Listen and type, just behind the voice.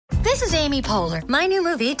This is Amy Poehler. My new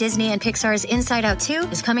movie, Disney and Pixar's Inside Out 2,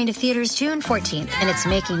 is coming to theaters June 14th, and it's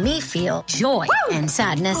making me feel joy and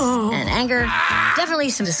sadness and anger,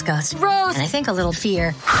 definitely some disgust, and I think a little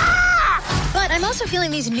fear. But I'm also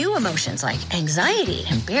feeling these new emotions like anxiety,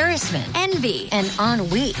 embarrassment, envy, and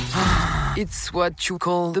ennui. It's what you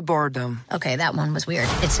call the boredom. Okay, that one was weird.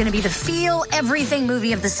 It's going to be the feel everything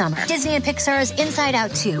movie of the summer. Disney and Pixar's Inside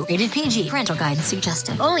Out 2. Rated PG. Parental guidance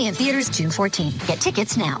suggested. Only in theaters June 14th. Get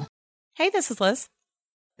tickets now. Hey, this is Liz.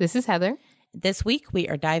 This is Heather. This week, we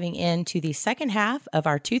are diving into the second half of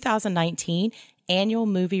our 2019 annual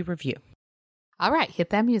movie review. All right, hit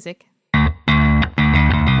that music.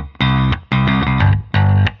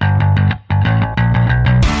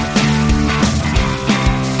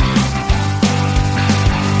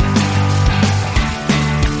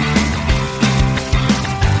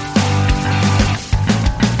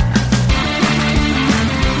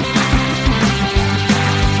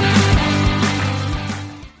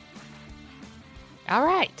 All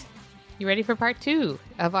right. You ready for part 2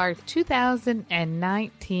 of our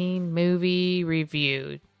 2019 movie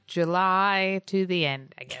review? July to the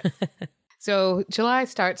end, I guess. So July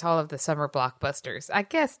starts all of the summer blockbusters. I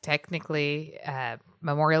guess technically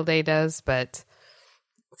Memorial Day does, but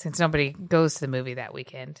since nobody goes to the movie that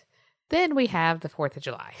weekend, then we have the 4th of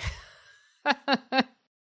July.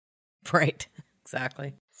 Right.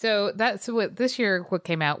 Exactly. So that's what this year, what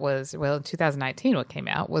came out was, well, in 2019, what came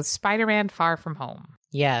out was Spider-Man Far From Home.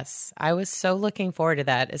 Yes. I was so looking forward to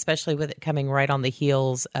that, especially with it coming right on the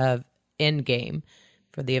heels of Endgame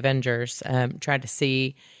for the Avengers. Tried to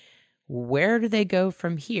see where do they go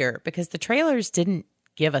from here, because the trailers didn't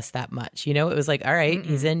give us that much. You know, it was like, all right,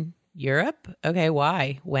 he's in Europe. Okay,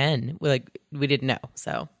 why? When? We didn't know.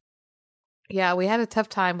 So, yeah, we had a tough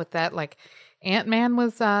time with that. Like, Ant-Man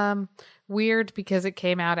was weird because it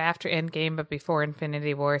came out after Endgame, but before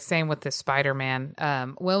Infinity War. Same with the Spider-Man.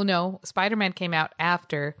 Spider-Man came out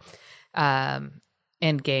after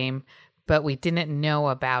Endgame, but we didn't know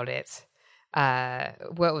about it,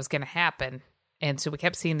 what was going to happen. And so we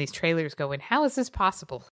kept seeing these trailers going, how is this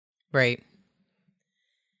possible? Right.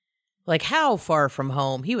 Like, how far from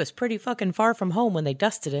home? He was pretty fucking far from home when they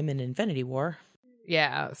dusted him in Infinity War.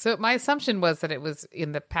 Yeah, so my assumption was that it was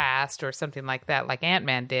in the past or something like that, like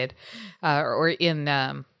Ant-Man did, or in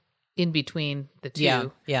between the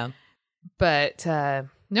two. Yeah. But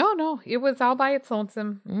no, it was all by its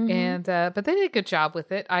lonesome, and but they did a good job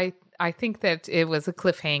with it. I think that it was a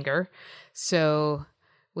cliffhanger, so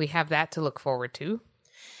we have that to look forward to.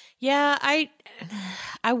 Yeah,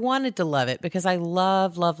 I wanted to love it because I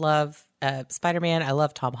love Spider-Man. I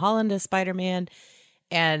love Tom Holland as Spider-Man.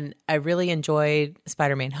 And I really enjoyed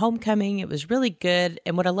Spider-Man Homecoming. It was really good.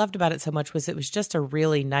 And what I loved about it so much was it was just a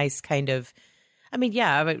really nice kind of, I mean,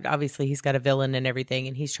 yeah, obviously he's got a villain and everything,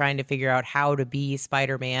 and he's trying to figure out how to be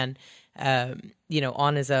Spider-Man,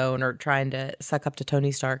 on his own, or trying to suck up to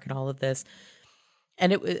Tony Stark and all of this.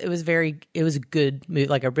 And it was a good movie.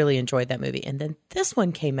 Like, I really enjoyed that movie. And then this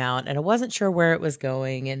one came out, and I wasn't sure where it was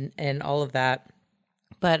going and all of that.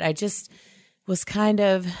 But I just was kind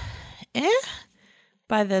of,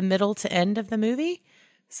 by the middle to end of the movie.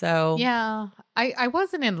 So yeah, I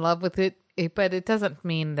wasn't in love with it, but it doesn't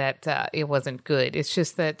mean that it wasn't good. It's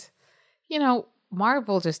just that,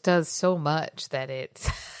 Marvel just does so much that it's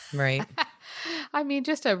right. I mean,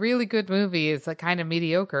 just a really good movie is a kind of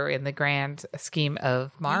mediocre in the grand scheme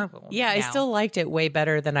of Marvel. Yeah, now. I still liked it way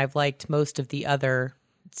better than I've liked most of the other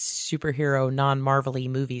superhero non-Marvel-y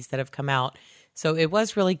movies that have come out. So it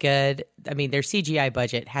was really good. I mean, their CGI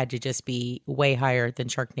budget had to just be way higher than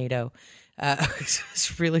Sharknado.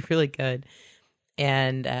 It's really, really good.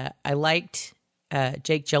 And I liked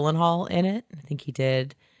Jake Gyllenhaal in it. I think he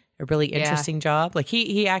did a really interesting job. Like,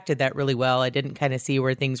 he acted that really well. I didn't kind of see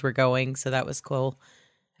where things were going, so that was cool.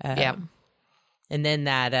 Yeah. And then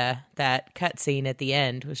that cut scene at the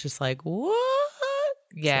end was just like, what?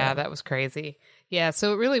 Yeah, that was crazy. Yeah,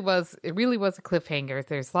 so it really was a cliffhanger.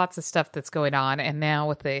 There's lots of stuff that's going on, and now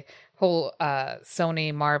with the whole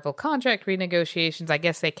Sony Marvel contract renegotiations, I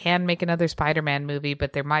guess they can make another Spider-Man movie,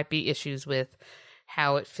 but there might be issues with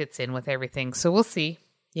how it fits in with everything. So we'll see.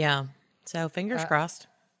 Yeah. So fingers crossed.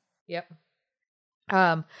 Yep.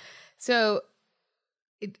 So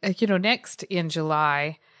next in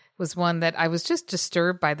July was one that I was just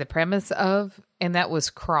disturbed by the premise of, and that was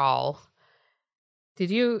Crawl. Did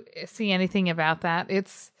you see anything about that?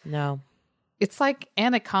 No. It's like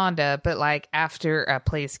Anaconda, but like after a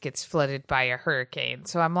place gets flooded by a hurricane.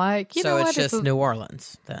 So I'm like, you know what? So it's just New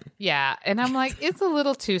Orleans then. Yeah. And I'm like, it's a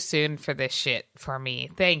little too soon for this shit for me.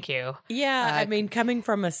 Thank you. Yeah. I mean, coming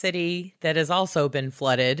from a city that has also been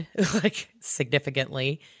flooded, like,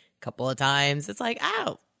 significantly, couple of times. It's like, I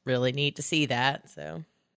don't really need to see that. So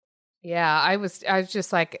Yeah, I was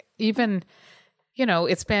just like, even,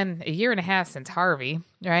 it's been a year and a half since Harvey,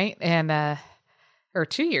 right? And or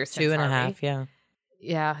 2 years since 2.5, Harvey. yeah.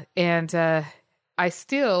 Yeah, and I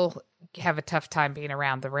still have a tough time being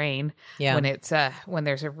around the rain when it's when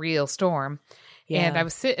there's a real storm. Yeah. And I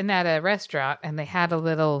was sitting at a restaurant and they had a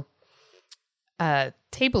little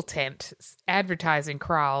table tent advertising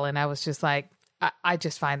Crawl, and I was just like, I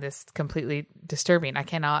just find this completely disturbing. I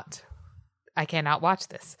cannot watch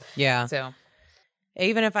this. Yeah. So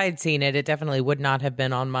Even if I'd seen it, it definitely would not have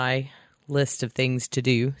been on my list of things to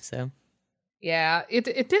do. So yeah, it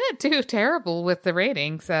didn't do terrible with the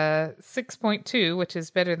ratings. 6.2, which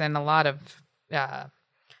is better than a lot of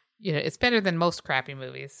it's better than most crappy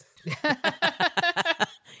movies.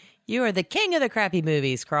 you are the king of the crappy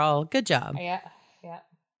movies, Crawl. Good job. Yeah.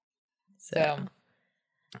 So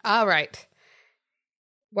all right.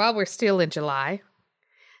 While we're still in July,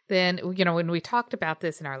 then, when we talked about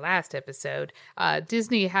this in our last episode,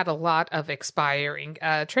 Disney had a lot of expiring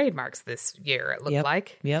trademarks this year, it looked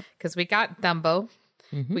like. Yep. Because we got Dumbo,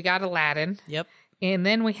 we got Aladdin, Yep. and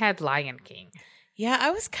then we had Lion King. Yeah,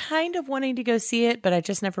 I was kind of wanting to go see it, but I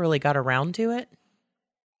just never really got around to it.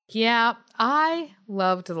 Yeah, I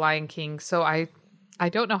loved Lion King, so I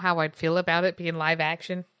don't know how I'd feel about it being live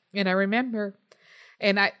action. And I remember,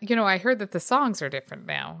 and I heard that the songs are different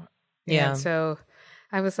now. Yeah. And so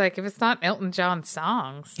I was like, if it's not Elton John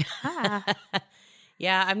songs.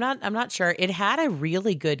 Yeah, I'm not sure. It had a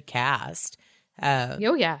really good cast.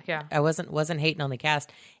 Oh yeah. I wasn't hating on the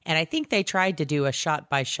cast, and I think they tried to do a shot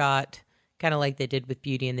by shot, kind of like they did with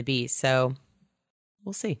Beauty and the Beast. So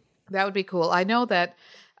we'll see. That would be cool. I know that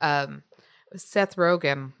Seth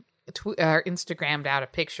Rogen Instagrammed out a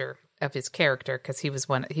picture of his character because he was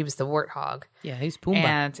the warthog. Yeah, he's Pumbaa.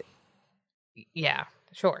 And yeah,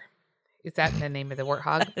 sure. Is that the name of the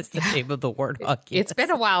warthog? That's the name of the warthog. Yes. It's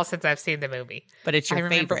been a while since I've seen the movie, but it's your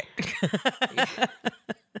favorite.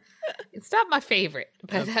 It's not my favorite,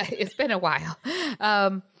 but it's been a while.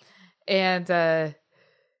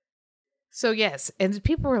 So yes, and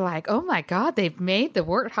people were like, "Oh my God, they've made the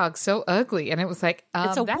warthog so ugly," and it was like,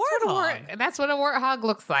 it's a warthog. That's what a warthog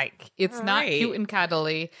looks like. It's not cute and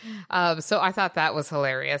cuddly. So I thought that was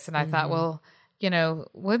hilarious, and I thought, well,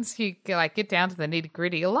 once you get down to the nitty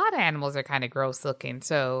gritty, a lot of animals are kind of gross looking.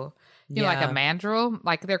 So like a mandrill,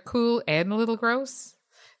 like they're cool and a little gross.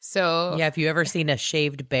 So yeah, if you ever seen a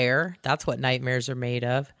shaved bear, that's what nightmares are made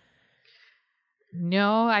of.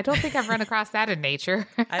 No, I don't think I've run across that in nature.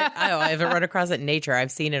 I haven't run across it in nature.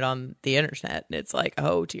 I've seen it on the internet, and it's like,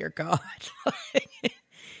 oh dear God,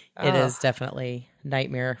 it is definitely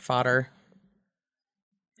nightmare fodder.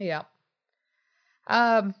 Yeah.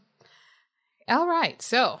 All right,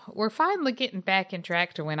 so we're finally getting back in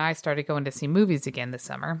track to when I started going to see movies again this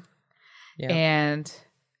summer. Yeah. And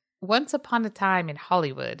Once Upon a Time in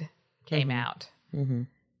Hollywood came out. Mm-hmm.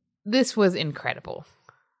 This was incredible.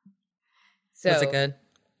 So, was it good?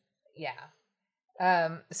 Yeah.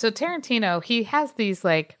 So Tarantino, he has these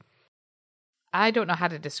I don't know how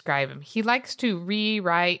to describe him. He likes to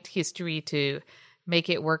rewrite history to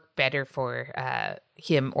make it work better for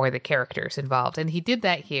him or the characters involved. And he did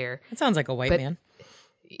that here. That sounds like a white man.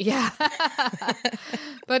 Yeah.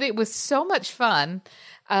 But it was so much fun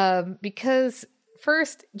because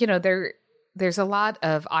first, there's a lot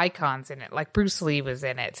of icons in it. Like Bruce Lee was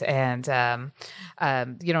in it. And,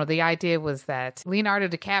 the idea was that Leonardo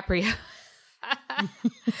DiCaprio...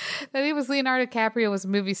 that Leonardo DiCaprio was a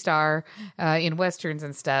movie star in westerns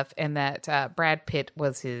and stuff, and that Brad Pitt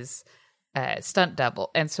was his stunt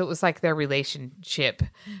double, and so it was like their relationship.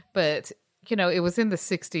 But it was in the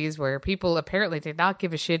 60s where people apparently did not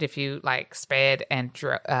give a shit if you sped and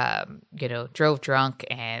drove drunk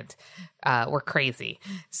and were crazy.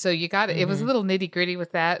 So you got it was a little nitty gritty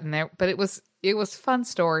with that, but it was a fun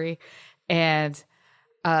story, and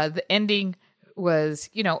the ending was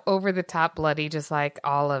over the top bloody, just like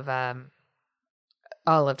all of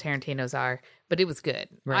Tarantino's are, but it was good.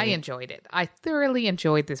 Right. I enjoyed it. I thoroughly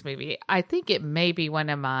enjoyed this movie. I think it may be one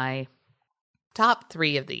of my top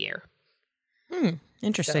 3 of the year.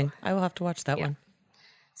 Interesting. So, I will have to watch that one.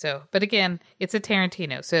 So, but again, it's a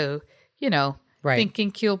Tarantino, so right.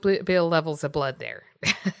 Thinking Kill Bill levels of blood there.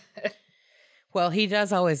 Well, he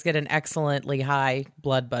does always get an excellently high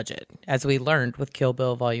blood budget, as we learned with Kill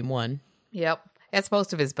Bill Volume 1. Yep. That's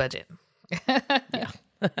most of his budget. Yeah.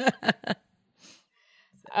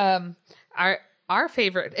 Our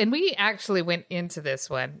favorite, and we actually went into this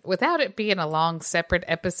one without it being a long separate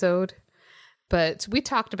episode, but we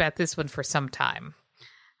talked about this one for some time.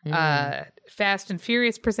 Fast and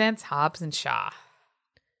Furious presents Hobbs and Shaw.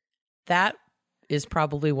 that is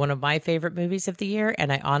probably one of my favorite movies of the year,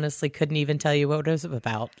 and I honestly couldn't even tell you what it was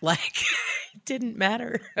about. Like, it didn't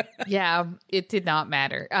matter. Yeah, it did not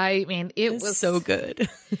matter. I mean, it was so good.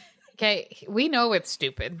 Okay, we know it's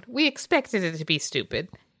stupid. We expected it to be stupid.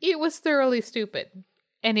 It was thoroughly stupid,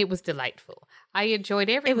 and it was delightful. I enjoyed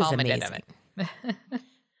every moment of it.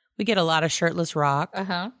 We get a lot of shirtless rock,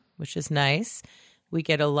 which is nice. We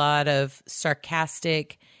get a lot of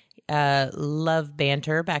sarcastic love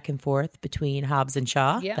banter back and forth between Hobbs and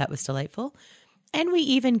Shaw. Yeah. That was delightful. And we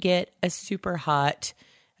even get a super hot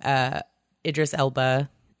Idris Elba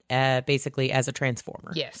basically as a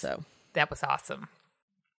transformer. Yes. So that was awesome.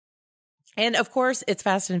 And of course, it's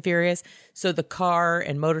Fast and Furious. So the car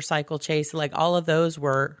and motorcycle chase, like all of those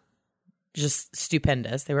were just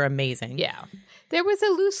stupendous. They were amazing. Yeah. There was a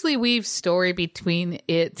loosely weaved story between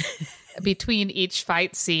each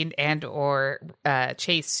fight scene and or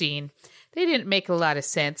chase scene. They didn't make a lot of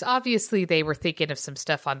sense. Obviously, they were thinking of some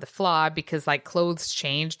stuff on the fly because like clothes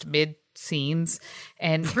changed mid scenes.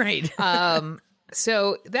 And Right.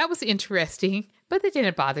 so that was interesting, but it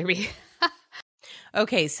didn't bother me.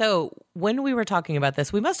 Okay, so when we were talking about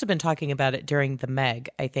this, we must have been talking about it during the Meg,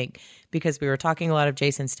 I think, because we were talking a lot of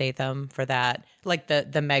Jason Statham for that, like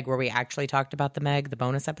the Meg where we actually talked about the Meg, the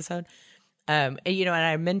bonus episode. And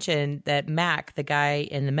I mentioned that Mac, the guy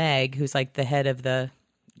in the Meg, who's like the head of the,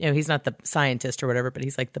 he's not the scientist or whatever, but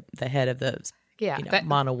he's like the head of the,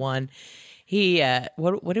 Mono One. He,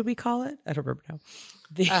 what did we call it? I don't remember now.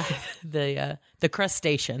 The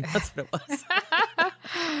crustacean. That's what it was.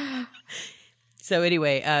 So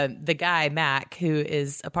anyway, the guy, Mac, who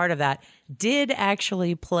is a part of that, did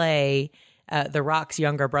actually play The Rock's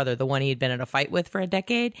younger brother, the one he'd been in a fight with for a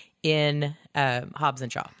decade, in Hobbs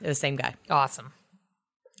and Shaw. The same guy. Awesome.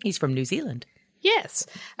 He's from New Zealand. Yes.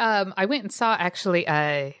 I went and saw actually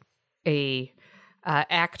a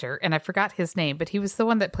actor, and I forgot his name, but he was the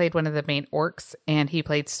one that played one of the main orcs, and he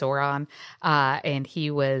played Sauron, and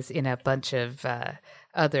he was in a bunch of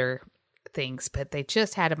other things, but they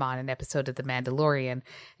just had him on an episode of The Mandalorian,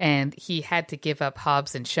 and he had to give up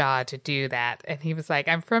Hobbs and Shaw to do that. And he was like,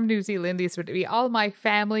 I'm from New Zealand. These would be all my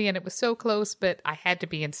family, and it was so close, but I had to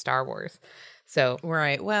be in Star Wars. So,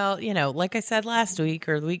 right. Well, like I said last week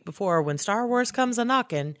or the week before, when Star Wars comes a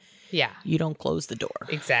knocking, yeah, you don't close the door.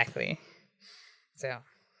 Exactly. So,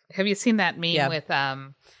 have you seen that meme with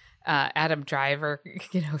Adam Driver,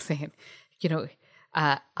 saying,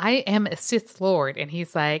 I am a Sith Lord, and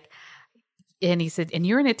he's like, and he said, and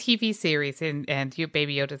you're in a TV series, and you,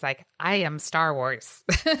 Baby Yoda's like, I am Star Wars.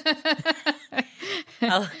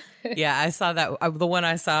 Yeah, I saw that. The one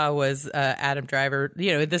I saw was Adam Driver.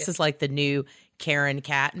 This is like the new Karen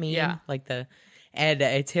Cat meme. Yeah. And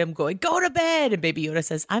it's him going, go to bed. And Baby Yoda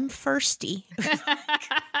says, I'm thirsty.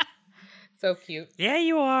 So cute. Yeah,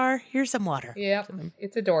 you are. Here's some water. Yeah,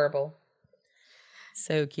 it's adorable.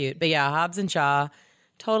 So cute. But yeah, Hobbs and Shaw,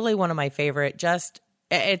 totally one of my favorite.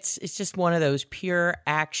 It's just one of those pure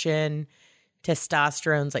action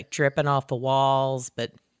testosterone's like dripping off the walls,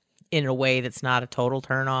 but in a way that's not a total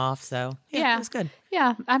turn off. So yeah, it was good.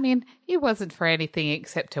 Yeah, I mean, it wasn't for anything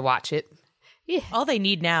except to watch it. Yeah. All they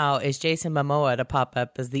need now is Jason Momoa to pop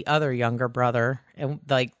up as the other younger brother, and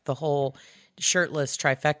like the whole shirtless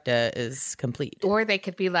trifecta is complete. Or they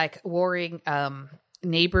could be like warring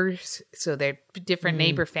neighbors, so they're different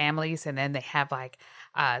neighbor families, and then they have like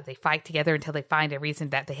they fight together until they find a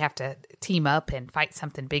reason that they have to team up and fight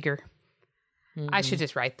something bigger. I should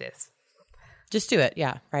just write this. Just do it.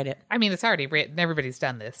 Yeah, write it. I mean, it's already written. Everybody's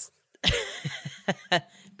done this. But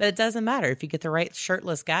it doesn't matter if you get the right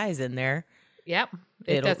shirtless guys in there. Yep.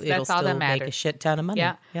 It'll that's all that matters. Make a shit ton of money.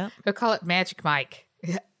 Yeah. Yep. They'll call it Magic Mike.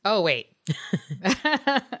 Oh, wait.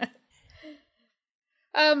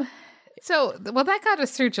 So, well, that got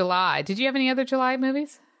us through July. Did you have any other July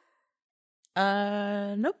movies?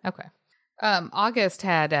 Nope. Okay. August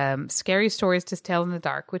had Scary Stories to Tell in the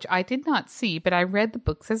Dark, which I did not see, but I read the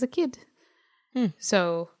books as a kid.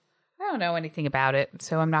 So I don't know anything about it,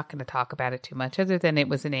 so I'm not going to talk about it too much, other than it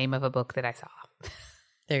was the name of a book that I saw.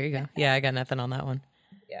 There you go. Yeah, I got nothing on that one.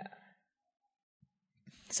 Yeah.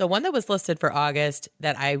 So one that was listed for August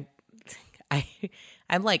that I'm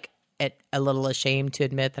like a little ashamed to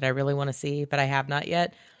admit that I really want to see, but I have not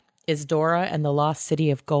yet, is Dora and the Lost City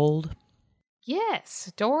of Gold.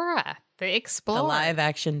 Yes, Dora the Explorer. The live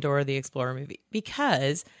action Dora the Explorer movie.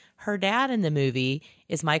 Because her dad in the movie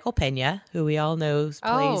is Michael Pena, who we all know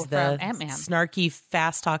plays the snarky,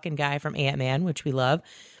 fast-talking guy from Ant-Man, which we love.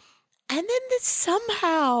 And then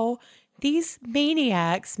somehow these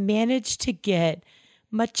maniacs managed to get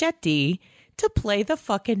Machete to play the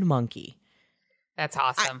fucking monkey. That's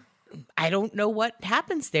awesome. I don't know what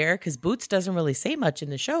happens there because Boots doesn't really say much in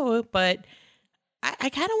the show, but I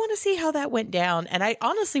kind of want to see how that went down. And I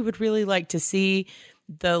honestly would really like to see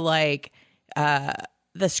the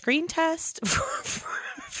screen test for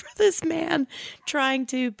this man trying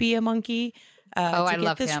to be a monkey I get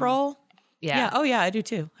love this him. role. Yeah. Oh, yeah, I do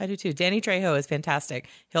too. Danny Trejo is fantastic.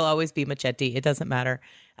 He'll always be Machete. It doesn't matter.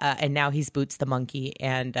 And now he's Boots the monkey.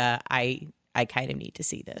 And I kind of need to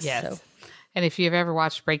see this. Yes. So. And if you've ever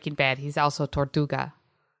watched Breaking Bad, he's also Tortuga.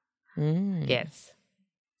 Yes.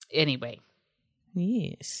 Anyway.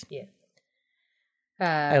 Yes. Yeah.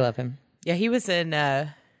 I love him. Yeah, he was in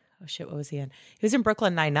what was he in? He was in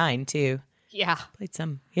Brooklyn Nine-Nine too. Yeah. Played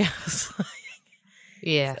some. Yeah. Yes. So,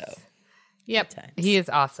 yep. good times. He is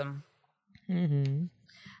awesome. Mm-hmm.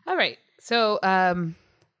 All right. So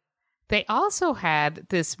they also had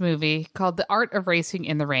this movie called The Art of Racing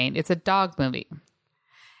in the Rain. It's a dog movie.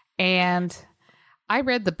 And I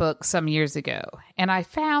read the book some years ago, and I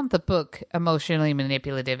found the book emotionally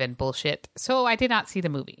manipulative and bullshit. So I did not see the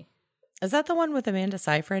movie. Is that the one with Amanda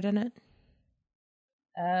Seyfried in it?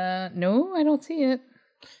 No, I don't see it.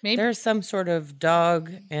 Maybe. There's some sort of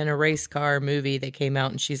dog and a race car movie that came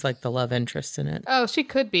out, and she's like the love interest in it. Oh, she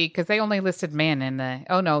could be because they only listed man in the.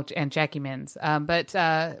 Oh no, and Jackie Mins. But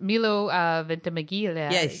Milo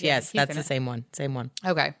Ventimiglia. Yes, that's the same one. Same one.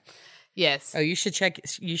 Okay. Yes. Oh, you should check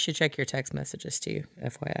your text messages too,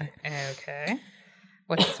 FYI. Okay.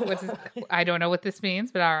 What's I don't know what this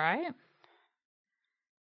means, but all right.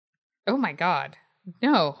 Oh my God.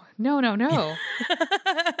 No.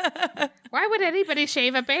 Why would anybody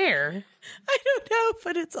shave a bear? I don't know,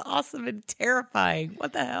 but it's awesome and terrifying.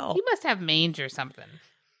 What the hell? He must have mange or something.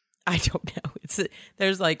 I don't know.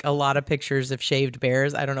 There's like a lot of pictures of shaved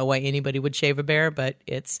bears. I don't know why anybody would shave a bear, but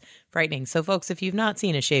it's frightening. So, folks, if you've not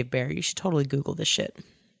seen a shaved bear, you should totally Google this shit.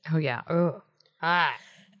 Oh yeah. Oh. Ah.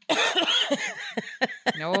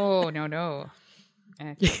 No.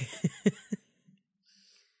 Okay.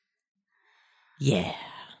 Yeah.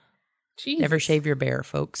 Jesus. Never shave your bear,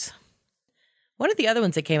 folks. One of the other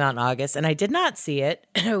ones that came out in August, and I did not see it,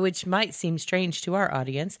 which might seem strange to our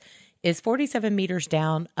audience, is 47 Meters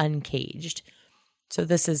Down, Uncaged. So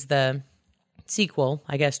this is the sequel,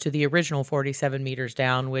 I guess, to the original 47 Meters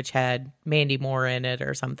Down, which had Mandy Moore in it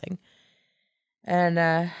or something.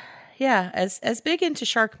 And yeah, as big into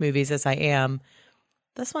shark movies as I am,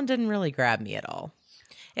 this one didn't really grab me at all.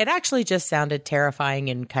 It actually just sounded terrifying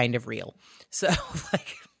and kind of real. So,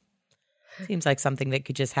 like, seems like something that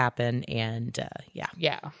could just happen. And yeah.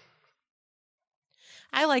 Yeah.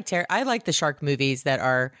 I like the shark movies that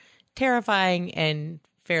are terrifying and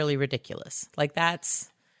fairly ridiculous. Like that's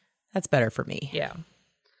better for me. Yeah.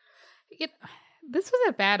 This was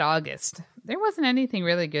a bad August. There wasn't anything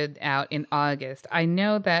really good out in August. I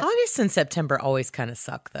know that August and September always kind of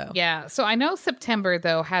suck, though. Yeah. So I know September,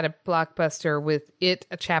 though, had a blockbuster with It,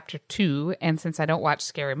 a Chapter 2. And since I don't watch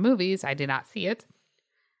scary movies, I did not see it.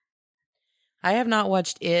 I have not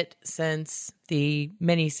watched It since the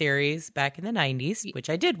miniseries back in the 90s, which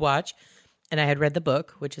I did watch. And I had read the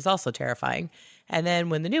book, which is also terrifying. And then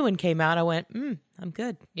when the new one came out, I went, I'm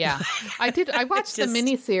good. Yeah, I did. I watched the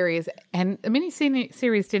miniseries, and the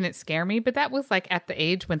miniseries didn't scare me, but that was like at the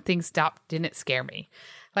age when things didn't scare me.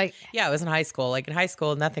 Like, yeah, it was in high school. Like in high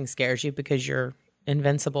school, nothing scares you because you're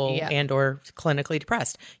invincible and or clinically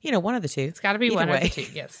depressed. You know, one of the two. It's got to be one of the two.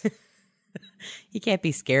 Yes. You can't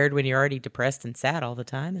be scared when you're already depressed and sad all the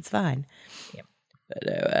time. It's fine. Yep.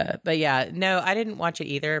 But yeah, no, I didn't watch it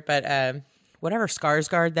either. But whatever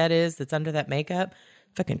Skarsgård that is that's under that makeup,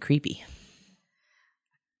 fucking creepy.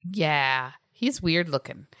 Yeah, he's weird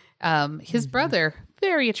looking. His brother,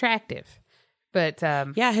 very attractive. But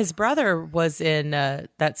yeah, his brother was in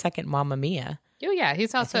that second Mamma Mia. Oh yeah,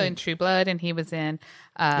 he's also in True Blood, and he was in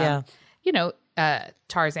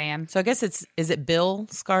Tarzan. So I guess is it Bill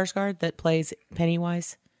Skarsgård that plays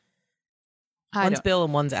Pennywise? One's Bill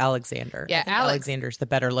and one's Alexander. Yeah, Alexander's the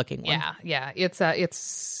better looking one. Yeah.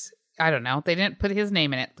 It's I don't know. They didn't put his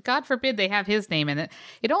name in it. God forbid they have his name in it.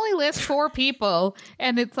 It only lists 4 people,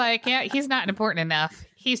 and it's like, yeah, he's not important enough.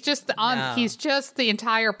 He's just He's just the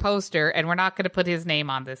entire poster, and we're not going to put his name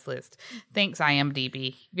on this list. Thanks,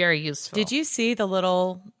 IMDb. Very useful. Did you see the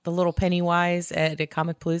little Pennywise at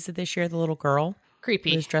Comic Palooza this year? The little girl,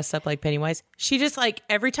 creepy, who was dressed up like Pennywise. She just like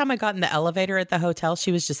every time I got in the elevator at the hotel,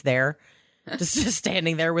 she was just there. just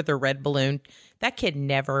standing there with her red balloon. That kid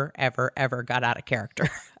never, ever, ever got out of character.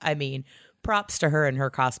 I mean, props to her in her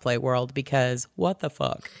cosplay world because what the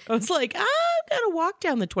fuck? I was like, I'm going to walk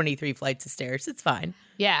down the 23 flights of stairs. It's fine.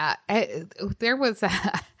 Yeah. There was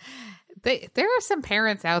there are some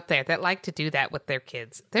parents out there that like to do that with their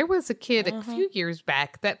kids. There was a kid a few years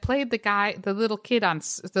back that played the little kid on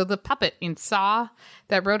the puppet in Saw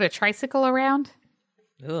that rode a tricycle around.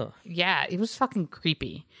 Ugh. Yeah, it was fucking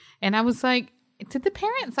creepy. And I was like, did the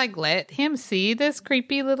parents like let him see this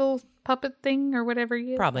creepy little puppet thing or whatever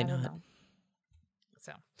he is? Probably I don't not. know.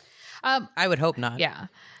 So, I would hope not. yeah.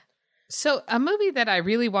 So a movie that I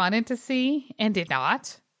really wanted to see and did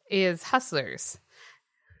not is Hustlers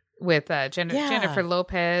with Jennifer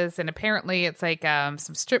Lopez. And apparently it's like some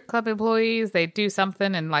strip club employees. They do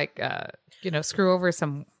something and like, screw over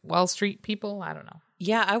some Wall Street people. I don't know.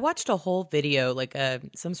 Yeah, I watched a whole video, like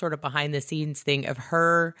some sort of behind the scenes thing of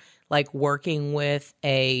her like working with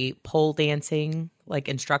a pole dancing like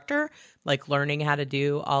instructor, like learning how to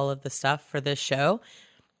do all of the stuff for this show.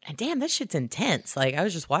 And damn, this shit's intense. Like, I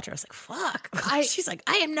was just watching. I was like, fuck. She's like,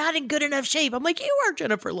 I am not in good enough shape. I'm like, you are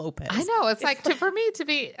Jennifer Lopez. I know. It's like, for me to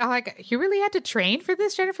be like, you really had to train for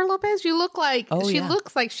this, Jennifer Lopez? You look like,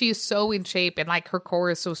 looks like she's so in shape and like her core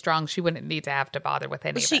is so strong, she wouldn't need to have to bother with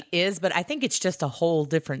any of She it. is, but I think it's just a whole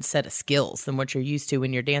different set of skills than what you're used to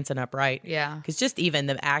when you're dancing upright. Yeah. Because just even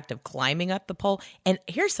the act of climbing up the pole. And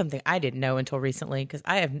here's something I didn't know until recently, because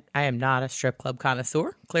I am not a strip club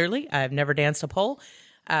connoisseur, clearly. I have never danced a pole.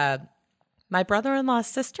 My brother-in-law's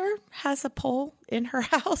sister has a pole in her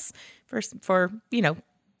house for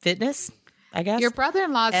fitness, I guess. Your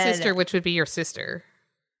brother-in-law's sister, which would be your sister.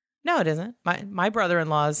 No, it isn't. My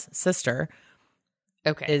brother-in-law's sister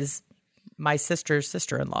is my sister's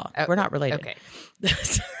sister-in-law. We're not related. Okay.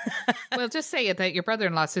 Well, just say it that your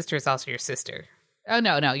brother-in-law's sister is also your sister. Oh,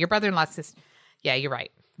 no. Your brother-in-law's sister. Yeah, you're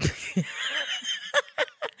right.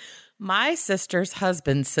 My sister's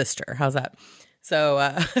husband's sister. How's that?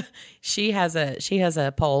 So she has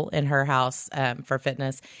a pole in her house for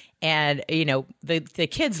fitness, and the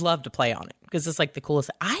kids love to play on it because it's like the coolest.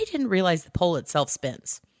 I didn't realize the pole itself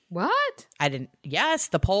spins. What? I didn't. Yes,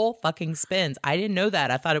 the pole fucking spins. I didn't know that.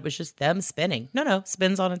 I thought it was just them spinning. No,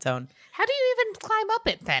 spins on its own. How do you even climb up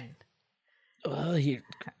it then?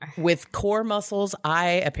 With core muscles,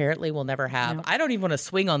 I apparently will never have. No. I don't even want to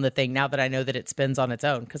swing on the thing now that I know that it spins on its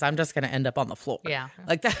own because I'm just going to end up on the floor. Yeah.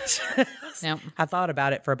 Like that. No. I thought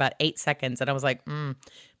about it for about 8 seconds and I was like,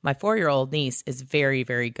 my 4-year-old niece is very,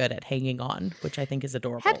 very good at hanging on, which I think is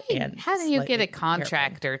adorable. How do you get a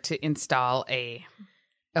contractor to install a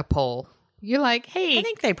pole? You're like, hey. I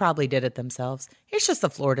think they probably did it themselves. It's just a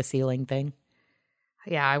floor to ceiling thing.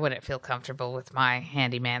 Yeah, I wouldn't feel comfortable with my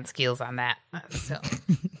handyman skills on that. So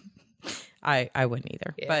I wouldn't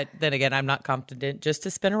either. Yeah. But then again, I'm not confident just to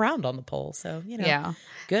spin around on the pole. So,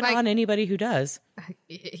 good on anybody who does.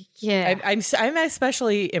 Yeah. I'm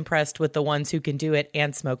especially impressed with the ones who can do it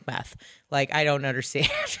and smoke meth. Like, I don't understand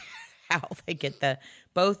how they get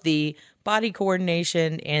both the body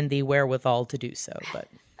coordination and the wherewithal to do so. But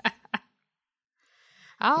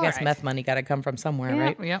I guess meth money got to come from somewhere,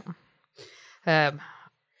 right? Yep.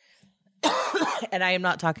 And I am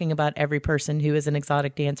not talking about every person who is an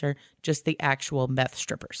exotic dancer, just the actual meth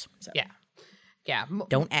strippers. So. Yeah.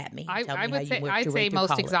 Don't at me. I'd say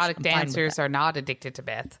most exotic dancers are not addicted to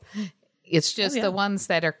meth. It's just the ones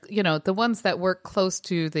that are, the ones that work close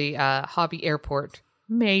to the hobby airport.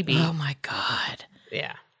 Maybe. Oh my God.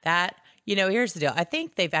 Yeah. That, here's the deal. I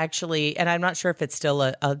think they've actually, and I'm not sure if it's still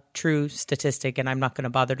a true statistic, and I'm not going to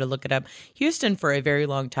bother to look it up. Houston for a very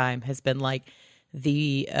long time has been like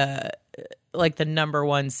the number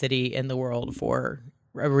one city in the world for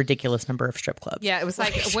a ridiculous number of strip clubs. Yeah, it was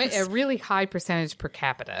like a really high percentage per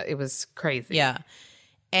capita. It was crazy. Yeah.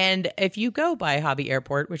 And if you go by Hobby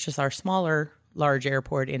Airport, which is our smaller, large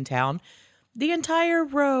airport in town, the entire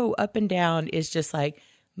row up and down is just like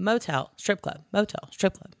motel, strip club, motel,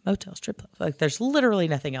 strip club, motel, strip club. Like there's literally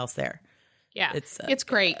nothing else there. Yeah, it's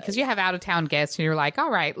great because you have out-of-town guests and you're like,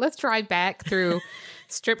 all right, let's drive back through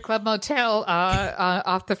strip club motel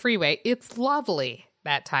off the freeway. It's lovely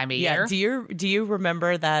that time of year. Do you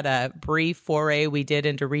remember that brief foray we did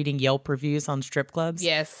into reading Yelp reviews on strip clubs?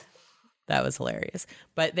 Yes. That was hilarious.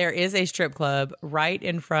 But there is a strip club right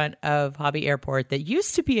in front of Hobby Airport that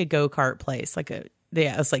used to be a go-kart place.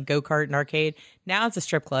 It's like go-kart and arcade. Now it's a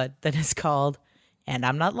strip club that is called, and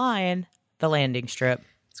I'm not lying, the Landing Strip.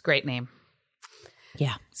 It's a great name.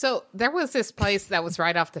 Yeah. So there was this place that was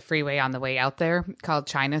right off the freeway on the way out there called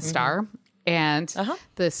China Star. And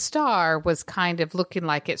the star was kind of looking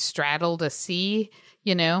like it straddled a sea,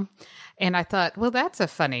 And I thought, well, that's a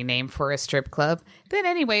funny name for a strip club. Then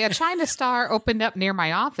anyway, a China Star opened up near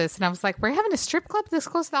my office. And I was like, we're having a strip club this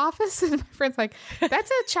close to the office? And my friend's like, that's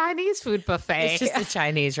a Chinese food buffet. It's just a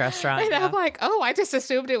Chinese restaurant. And I'm like, I just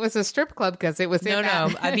assumed it was a strip club because it was No,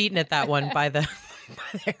 I've eaten at that one by the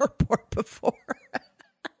by the airport before.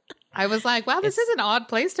 I was like, wow, this is an odd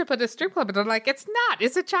place to put a strip club. And I'm like, it's not.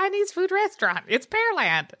 It's a Chinese food restaurant. It's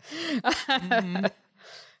Pearland.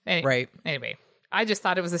 Right. Anyway, I just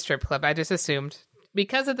thought it was a strip club. I just assumed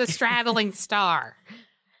because of the straddling star.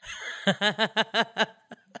 That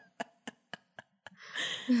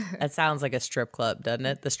sounds like a strip club, doesn't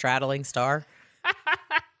it? The straddling star.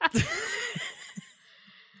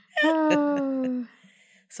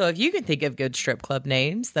 So if you can think of good strip club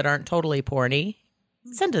names that aren't totally porny,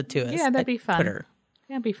 send it to us. Yeah, that'd be fun. Twitter.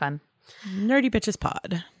 Yeah, it'd be fun. Nerdy Bitches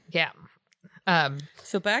Pod. Yeah.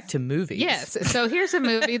 So back to movies. Yes. So here's a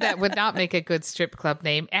movie that would not make a good strip club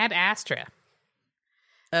name. Ad Astra.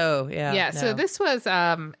 Oh, yeah. Yeah. No. So this was,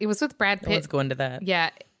 it was with Brad Pitt. No one's going to that.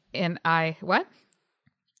 Yeah. And what?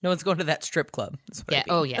 No one's going to that strip club. Yeah.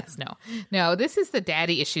 Oh, yes. No, this is the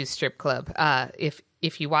Daddy Issues strip club.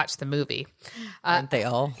 If you watch the movie. Aren't they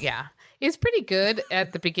all? Yeah. It's pretty good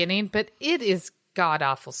at the beginning, but it is god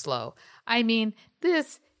awful slow. I mean,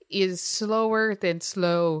 this is slower than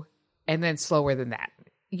slow and then slower than that.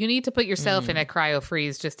 You need to put yourself in a cryo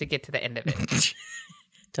freeze just to get to the end of it.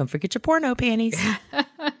 Don't forget your porno panties.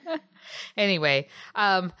 Anyway,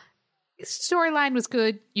 storyline was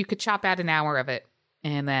good. You could chop out an hour of it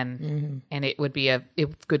and then and it would be a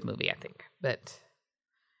good movie, I think. But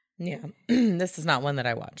yeah. This is not one that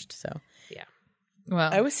I watched, so. Yeah.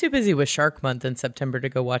 Well, I was too busy with Shark Month in September to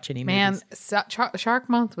go watch any movies. Shark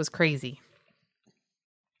Month was crazy.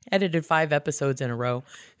 Edited 5 episodes in a row.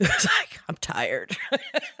 It was like, I'm tired.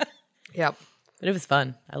 Yep. But it was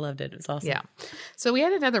fun. I loved it. It was awesome. Yeah. So we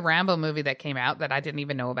had another Rambo movie that came out that I didn't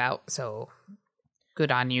even know about. So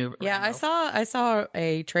good on you. Yeah, Rambo. I saw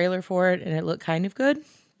a trailer for it and it looked kind of good,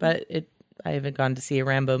 but I haven't gone to see a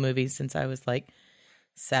Rambo movie since I was like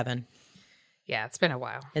 7. Yeah, it's been a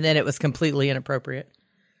while. And then it was completely inappropriate.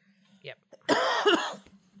 Yep.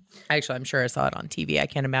 Actually, I'm sure I saw it on TV. I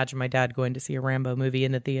can't imagine my dad going to see a Rambo movie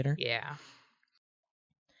in the theater. Yeah.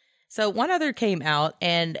 So one other came out,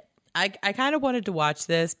 and I kind of wanted to watch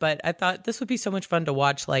this, but I thought this would be so much fun to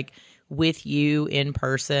watch, like, with you in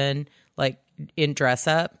person, like, in dress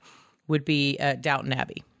up, would be Downton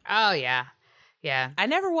Abbey. Oh, yeah. Yeah. I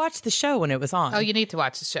never watched the show when it was on. Oh, you need to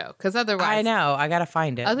watch the show, because otherwise... I know. I got to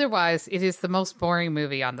find it. Otherwise, it is the most boring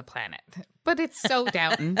movie on the planet. But it's so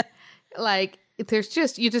Downton. Like, you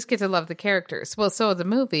just get to love the characters. Well, so the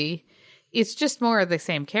movie... It's just more of the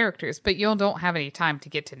same characters, but you don't have any time to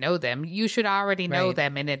get to know them. You should already know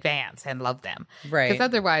them in advance and love them. Right. Because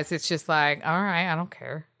otherwise, it's just like, all right, I don't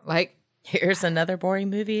care. Like, here's another boring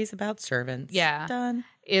movie about servants. Yeah. Done.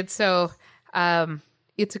 It's so,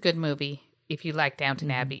 it's a good movie if you like Downton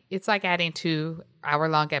Abbey. It's like adding 2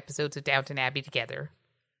 hour-long episodes of Downton Abbey together.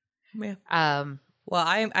 Yeah. Well,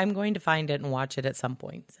 I'm going to find it and watch it at some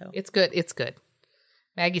point. So it's good. It's good.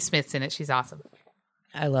 Maggie Smith's in it. She's awesome.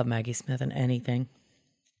 I love Maggie Smith in anything.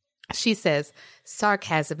 She says,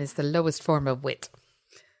 sarcasm is the lowest form of wit.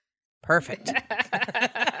 Perfect.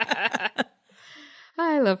 I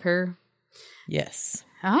love her. Yes.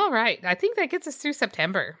 All right. I think that gets us through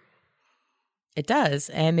September. It does.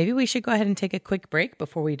 And maybe we should go ahead and take a quick break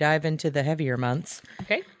before we dive into the heavier months.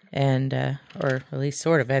 Okay. And, or at least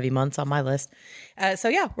sort of heavy months on my list. So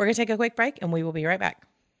yeah, we're going to take a quick break and we will be right back.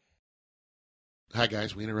 Hi,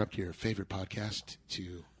 guys. We interrupt your favorite podcast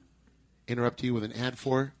to interrupt you with an ad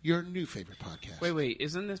for your new favorite podcast. Wait.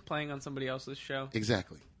 Isn't this playing on somebody else's show?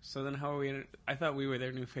 Exactly. So then how are we... I thought we were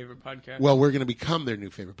their new favorite podcast. Well, we're going to become their new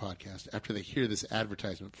favorite podcast after they hear this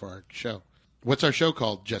advertisement for our show. What's our show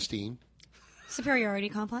called, Justine? Superiority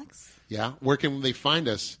Complex. Yeah. Where can they find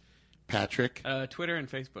us, Patrick? Twitter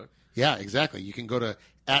and Facebook. Yeah, exactly. You can go to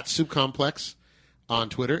 @SoupComplex on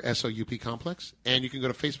Twitter, SOUP Complex, and you can go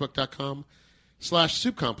to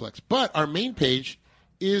Facebook.com/SoupComplex. But our main page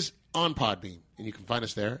is on Podbean, and you can find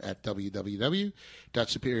us there at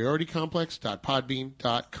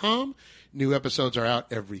www.superioritycomplex.podbean.com. New episodes are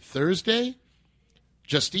out every Thursday.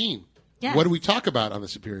 Justine, yes. What do we talk about on the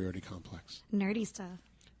Superiority Complex? Nerdy stuff.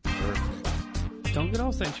 Perfect. Don't get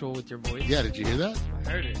all sensual with your voice. Yeah, did you hear that? I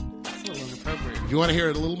heard it. It's a little inappropriate. If you want to hear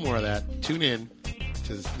a little more of that, tune in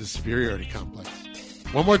to the Superiority Complex.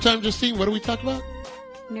 One more time, Justine, what do we talk about?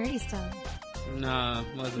 Nerdy stuff. Nah,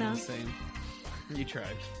 wasn't the same. You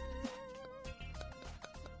tried.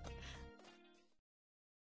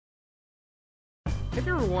 Have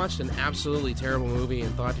you ever watched an absolutely terrible movie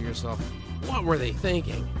and thought to yourself, what were they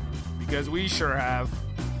thinking? Because we sure have.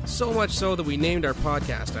 So much so that we named our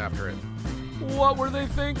podcast after it. What were they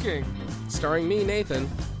thinking? Starring me, Nathan.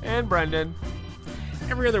 And Brendan.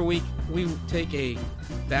 Every other week, we take a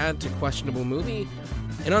bad to questionable movie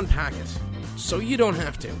and unpack it, so you don't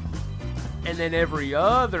have to. And then every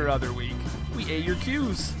other week, we A your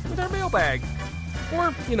cues with our mailbag.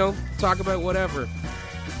 Or, talk about whatever.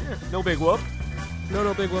 Yeah, no big whoop.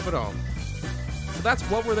 No big whoop at all. So that's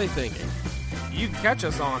What Were They Thinking? You can catch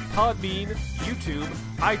us on Podbean, YouTube,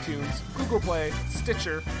 iTunes, Google Play,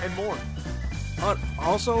 Stitcher, and more.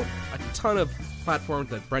 Also, a ton of platforms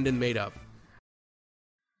that Brendan made up.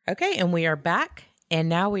 Okay, and we are back, and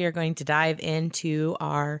now we are going to dive into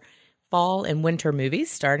our fall and winter movies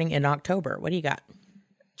starting in October. What do you got?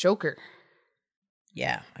 Joker.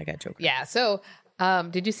 Yeah, I got Joker. Yeah, so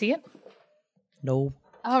did you see it? No.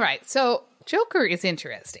 All right, so Joker is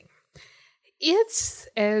interesting. It's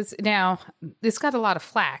this got a lot of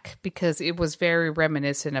flack because it was very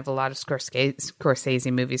reminiscent of a lot of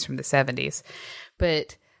Scorsese movies from the 70s.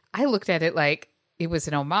 But I looked at it like it was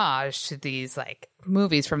an homage to these like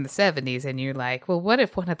movies from the 70s. And you're like, well, what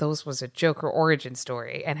if one of those was a Joker origin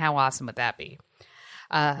story? And how awesome would that be?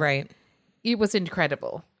 Right. It was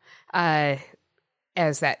incredible.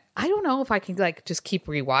 As that, I don't know if I can like just keep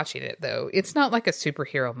rewatching it though. It's not like a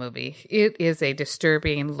superhero movie. It is a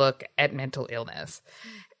disturbing look at mental illness.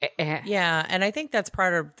 Yeah, and I think that's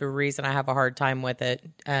part of the reason I have a hard time with it.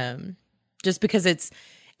 Just because it's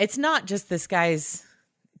not just this guy's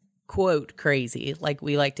quote crazy. Like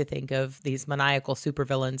we like to think of these maniacal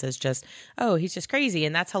supervillains as just, oh, he's just crazy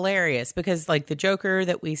and that's hilarious. Because like the Joker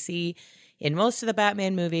that we see in most of the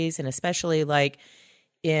Batman movies, and especially like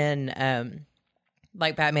in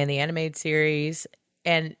like Batman the Animated Series,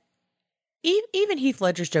 and even Heath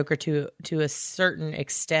Ledger's Joker to a certain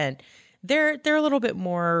extent, they're a little bit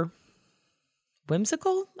more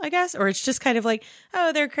whimsical, I guess, or it's just kind of like,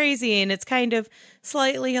 oh, they're crazy, and it's kind of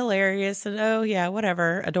slightly hilarious, and oh yeah,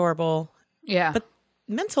 whatever, adorable. Yeah, but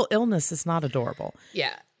mental illness is not adorable.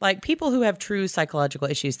 Yeah, like people who have true psychological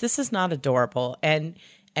issues, this is not adorable, and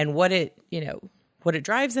what it what it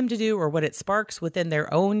drives them to do, or what it sparks within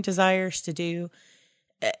their own desires to do.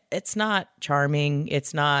 It's not charming.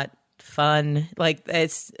 It's not fun. Like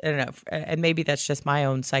it's, I don't know. And maybe that's just my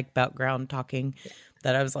own psych background talking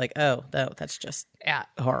that I was like, oh, that's just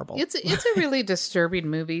horrible. It's a really disturbing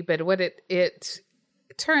movie, but what it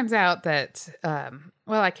turns out that,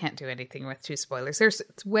 well, I can't do anything with two spoilers.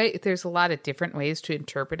 There's a lot of different ways to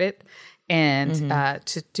interpret it, and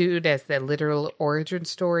to do it as the literal origin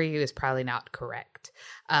story is probably not correct.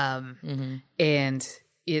 And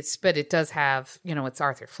but it does have, it's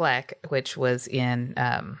Arthur Fleck, which was in,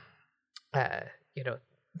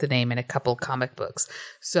 the name in a couple comic books.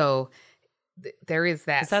 So there is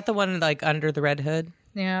that. Is that the one like Under the Red Hood?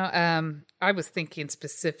 Yeah. I was thinking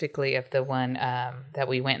specifically of the one that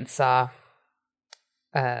we went and saw.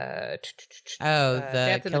 The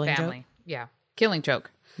Death in the Killing Family. Joke? Yeah. Killing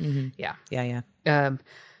Joke. Mm-hmm. Yeah. Yeah.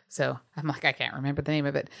 So I'm like, I can't remember the name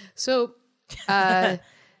of it. So,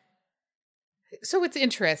 so it's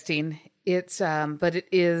interesting. It's, but it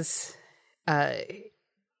is,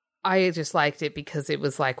 I just liked it because it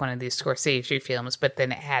was like one of these Scorsese films, but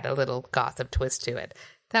then it had a little Gotham twist to it.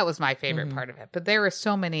 That was my favorite part of it. But there are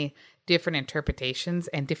so many different interpretations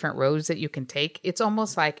and different roads that you can take. It's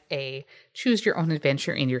almost like a choose your own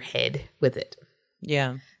adventure in your head with it.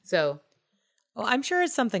 Yeah. So, well, I'm sure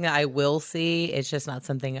it's something that I will see. It's just not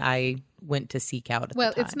something I went to seek out at the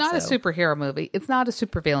time. It's not a superhero movie. It's not a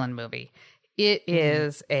supervillain movie. It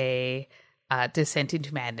is a Descent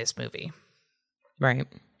into Madness movie. Right.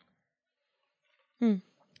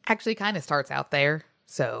 Actually kind of starts out there.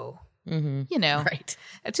 So, right.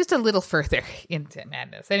 It's just a little further into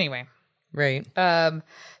madness. Anyway. Right.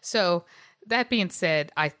 So that being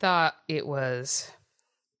said, I thought it was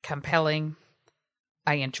compelling.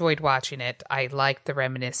 I enjoyed watching it. I liked the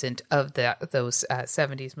reminiscent of those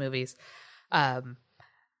 70s movies.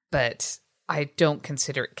 But I don't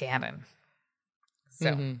consider it canon.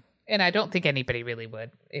 So, and I don't think anybody really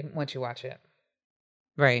would once you watch it.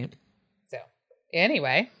 Right. So,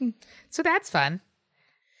 anyway, so that's fun.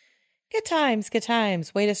 Good times.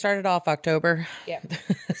 Way to start it off, October. Yeah.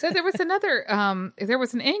 So there was there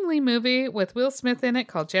was an Ang Lee movie with Will Smith in it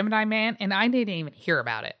called Gemini Man, and I didn't even hear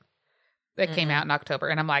about it. That came out in October,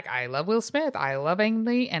 and I'm like, I love Will Smith, I love Ang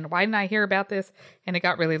Lee, and why didn't I hear about this? And it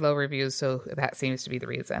got really low reviews, so that seems to be the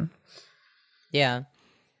reason. Yeah.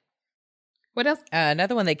 What else?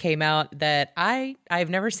 Another one that came out that I've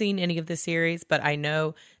never seen any of the series, but I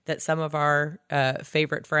know that some of our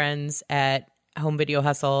favorite friends at Home Video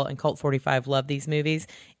Hustle and Cult 45 love these movies,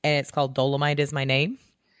 and it's called Dolomite Is My Name.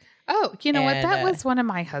 Oh, you know what? That was one of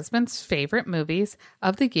my husband's favorite movies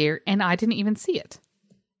of the year, and I didn't even see it.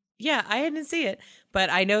 Yeah, I didn't see it,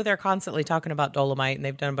 but I know they're constantly talking about Dolomite, and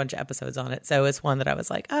they've done a bunch of episodes on it. So it's one that I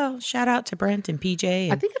was like, oh, shout out to Brent and PJ.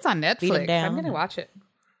 And I think it's on Netflix. I'm going to watch it.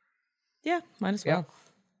 Yeah, might as well.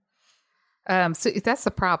 So that's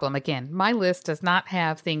the problem. Again, my list does not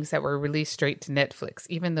have things that were released straight to Netflix,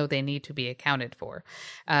 even though they need to be accounted for.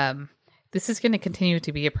 This is going to continue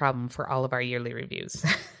to be a problem for all of our yearly reviews.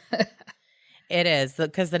 It is,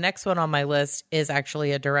 because the next one on my list is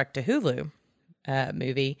actually a direct-to-Hulu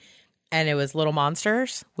movie, and it was Little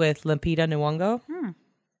Monsters with Lupita Nyong'o.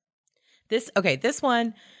 This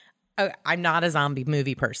one, I'm not a zombie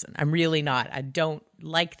movie person. I'm really not. I don't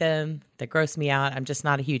like them. They gross me out. I'm just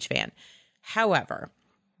not a huge fan. However,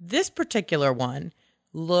 this particular one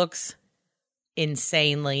looks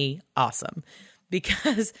insanely awesome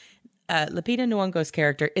because Lupita Nyong'o's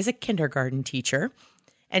character is a kindergarten teacher,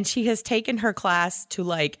 and she has taken her class to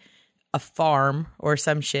like a farm or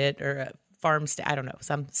some shit or a farm. I don't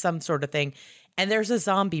know, some sort of thing. And there's a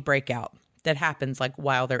zombie breakout that happens like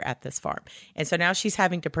while they're at this farm. And so now she's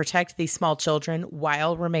having to protect these small children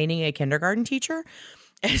while remaining a kindergarten teacher.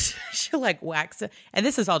 And she like whacks it. And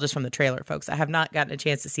this is all just from the trailer, folks. I have not gotten a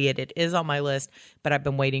chance to see it. It is on my list, but I've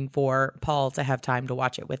been waiting for Paul to have time to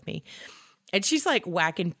watch it with me. And she's like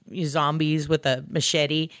whacking zombies with a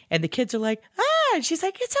machete. And the kids are like, ah. And she's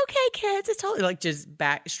like, it's okay, kids. It's totally like just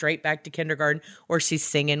straight back to kindergarten. Or she's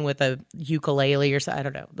singing with a ukulele or something. I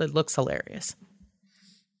don't know. It looks hilarious.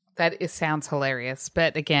 Sounds hilarious.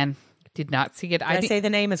 But again, did not see it. Did I say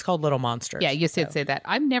the name? It's called Little Monsters. Yeah, you did say that.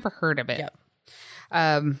 I've never heard of it. Yep.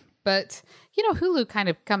 But, you know, Hulu kind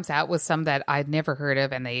of comes out with some that I'd never heard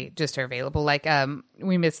of and they just are available. Like,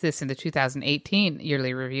 we missed this in the 2018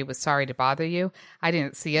 yearly review with Sorry to Bother You. I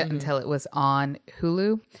didn't see it until it was on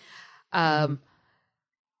Hulu.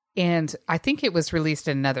 And I think it was released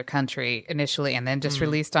in another country initially and then just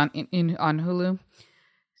released on Hulu.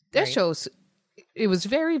 That shows, it was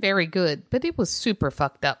very, very good, but it was super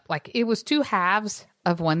fucked up. Like, it was two halves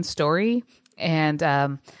of one story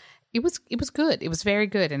and, it was good. It was very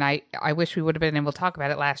good. And I wish we would have been able to talk about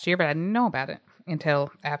it last year, but I didn't know about it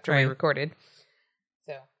until after we recorded.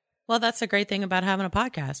 So, well, that's the great thing about having a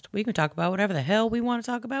podcast. We can talk about whatever the hell we want to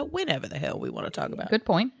talk about, whenever the hell we want to talk about. Good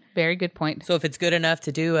point. Very good point. So if it's good enough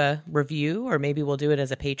to do a review, or maybe we'll do it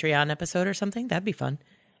as a Patreon episode or something, that'd be fun.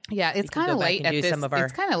 Yeah, it's kind of late at this. Some of our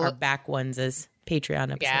back ones as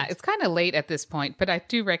Patreon episodes. Yeah, it's kind of late at this point, but I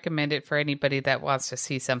do recommend it for anybody that wants to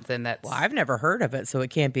see something that's... Well, I've never heard of it, so it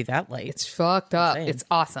can't be that late. It's fucked up. It's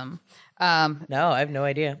awesome. No, I have no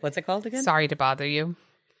idea. What's it called again? Sorry to Bother You.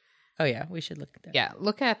 Oh, yeah. We should look at that. Yeah,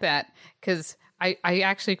 look at that, because I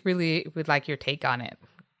actually really would like your take on it.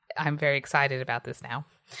 I'm very excited about this now.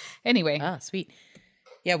 Anyway. Ah, sweet.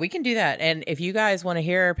 Yeah, we can do that. And if you guys want to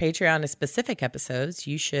hear Patreon specific episodes,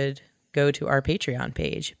 you should go to our Patreon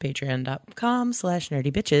page,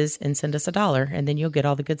 patreon.com/nerdybitches, and send us $1, and then you'll get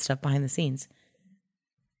all the good stuff behind the scenes.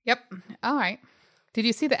 Yep. All right. Did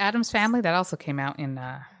you see The Addams Family? That also came out in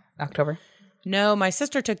October. No, my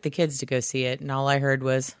sister took the kids to go see it, and all I heard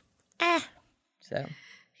was, So,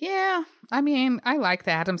 yeah. I mean, I like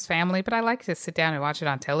The Addams Family, but I like to sit down and watch it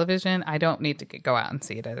on television. I don't need to go out and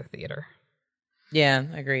see it at a theater. Yeah,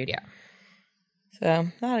 agreed. Yeah. So,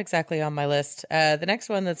 not exactly on my list. The next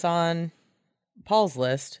one that's on Paul's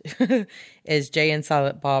list is Jay and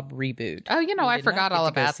Silent Bob Reboot. Oh, you know, I forgot all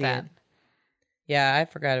about that. Yeah, I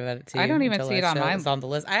forgot about it too. I don't even see it on mine. It's on the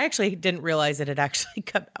list. I actually didn't realize it had actually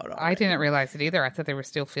come out already. I didn't realize it either. I thought they were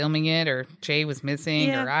still filming it, or Jay was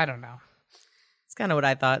missing, or I don't know. It's kind of what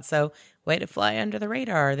I thought. So, way to fly under the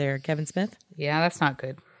radar there, Kevin Smith. Yeah, that's not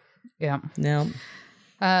good. Yeah. No.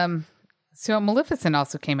 So Maleficent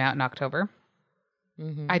also came out in October.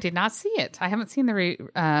 Mm-hmm. I did not see it. I haven't seen the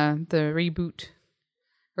reboot,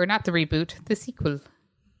 or not the reboot, the sequel.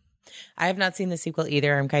 I have not seen the sequel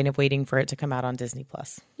either. I'm kind of waiting for it to come out on Disney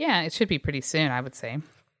Plus. Yeah, it should be pretty soon, I would say.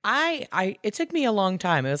 It took me a long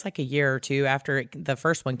time. It was like a year or two after the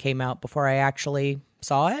first one came out before I actually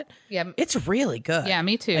saw it. Yeah, it's really good. Yeah,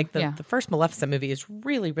 me too. Like the first Maleficent movie is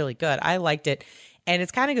really, really good. I liked it, and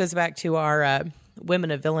it kind of goes back to our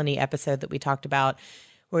Women of Villainy episode that we talked about,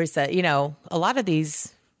 where it's that, you know, a lot of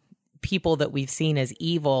these people that we've seen as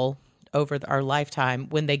evil over our lifetime,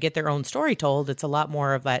 when they get their own story told, it's a lot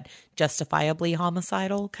more of that justifiably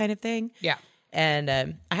homicidal kind of thing. Yeah. And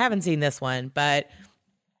I haven't seen this one, but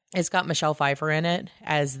it's got Michelle Pfeiffer in it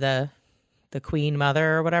as the queen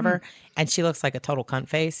mother or whatever, and she looks like a total cunt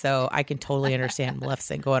face, so I can totally understand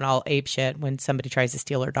Maleficent going all ape shit when somebody tries to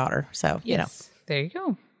steal her daughter. So, you know. There you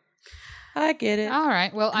go. I get it. All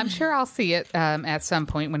right. Well, I'm sure I'll see it at some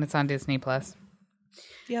point when it's on Disney Plus.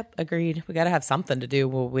 Yep, agreed. We got to have something to do.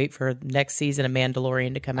 We'll wait for next season of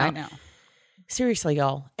Mandalorian to come out. I know. Seriously,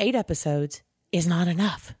 y'all, 8 episodes is not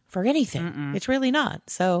enough for anything. It's really not.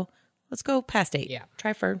 So let's go past 8. Yeah.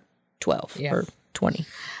 Try for 12 or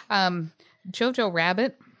 2020. Jojo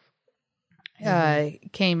Rabbit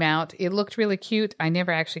came out. It looked really cute. I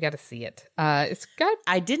never actually got to see it. It's got.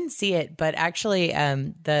 I didn't see it, but actually,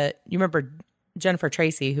 you remember Jennifer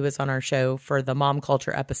Tracy, who was on our show for the Mom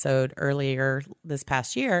Culture episode earlier this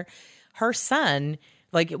past year. Her son,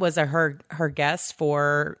 like, it was her guest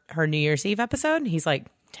for her New Year's Eve episode. He's like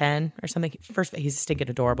 10 or something. First, he's stinking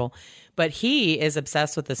adorable, but he is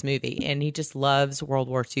obsessed with this movie, and he just loves World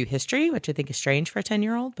War II history, which I think is strange for a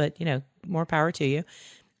 10-year-old, but more power to you.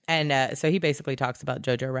 And so he basically talks about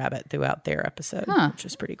Jojo Rabbit throughout their episode, which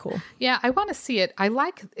is pretty cool. Yeah, I want to see it. I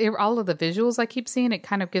like all of the visuals I keep seeing. It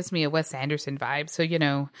kind of gives me a Wes Anderson vibe. So,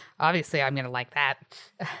 obviously I'm going to like that.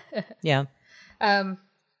 Yeah.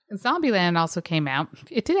 Zombieland also came out.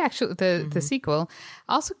 It did actually, the sequel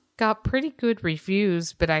also got pretty good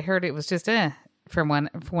reviews, but I heard it was just from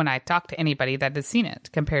when I talked to anybody that had seen it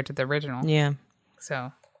compared to the original. Yeah.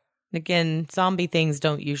 So. Again, zombie things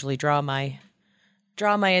don't usually draw my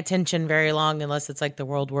attention very long unless it's like the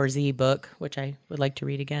World War Z book, which I would like to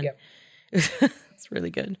read again. Yep. It's really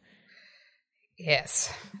good.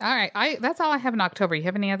 Yes. All right. That's all I have in October. You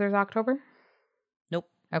have any others October? Nope.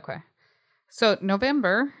 Okay. So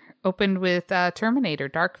November opened with Terminator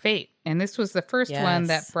Dark Fate. And this was the first one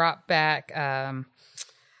that brought back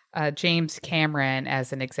James Cameron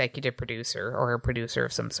as an executive producer or a producer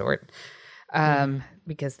of some sort.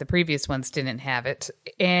 Because the previous ones didn't have it.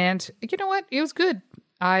 And you know what? It was good.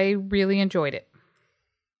 I really enjoyed it.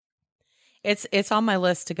 It's on my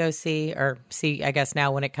list to go see, I guess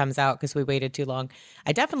now when it comes out, because we waited too long.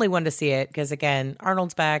 I definitely wanted to see it because, again,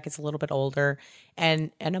 Arnold's back. It's a little bit older.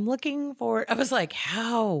 And I'm looking for, I was like,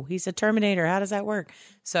 how? He's a Terminator. How does that work?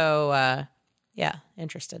 So, yeah,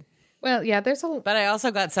 interested. Well, yeah, But I also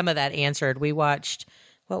got some of that answered. We watched,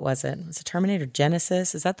 what was it? Was it Terminator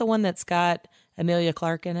Genesis? Is that the one that's got Emilia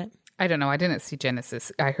Clarke in it? I don't know. I didn't see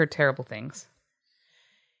Genesis. I heard terrible things.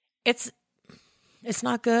 It's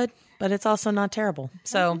not good, but it's also not terrible.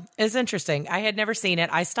 So It's interesting. I had never seen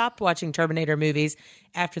it. I stopped watching Terminator movies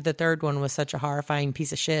after the third one was such a horrifying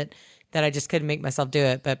piece of shit that I just couldn't make myself do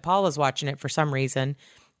it. But Paul was watching it for some reason,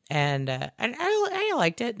 and I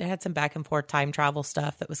liked it. It had some back and forth time travel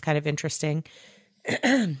stuff that was kind of interesting.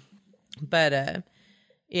 But,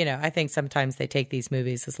 I think sometimes they take these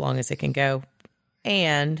movies as long as it can go.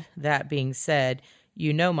 And that being said,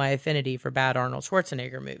 my affinity for bad Arnold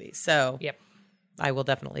Schwarzenegger movies. So yep. I will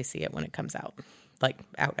definitely see it when it comes out. Like,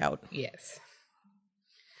 out. Yes.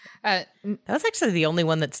 That was actually the only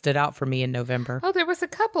one that stood out for me in November. Oh, there was a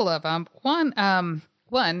couple of them.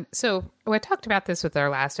 One, so I talked about this with our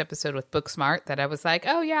last episode with Booksmart, that I was like,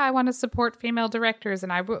 oh, yeah, I want to support female directors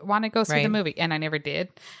and I want to go see the movie. And I never did.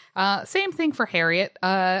 Same thing for Harriet.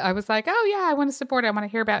 I was like, oh, yeah, I want to support it. I want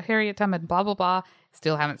to hear about Harriet Tubman, blah, blah, blah.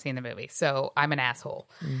 Still haven't seen the movie. So I'm an asshole.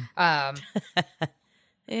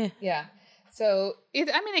 Yeah. So,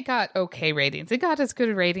 it got okay ratings. It got as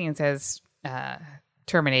good ratings as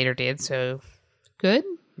Terminator did. So good.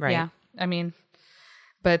 Right. Yeah.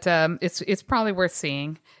 But it's probably worth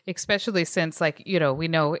seeing, especially since, we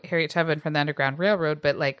know Harriet Tubman from the Underground Railroad,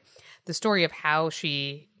 but the story of how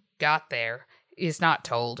she got there is not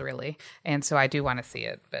told really. And so I do want to see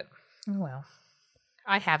it, but well,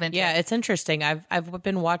 I haven't. Yeah, it's interesting. I've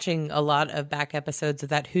been watching a lot of back episodes of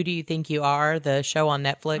that Who Do You Think You Are, the show on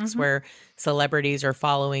Netflix where celebrities are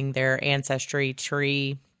following their ancestry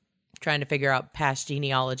tree, trying to figure out past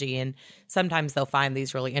genealogy. And sometimes they'll find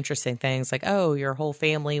these really interesting things like, oh, your whole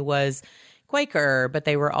family was Quaker, but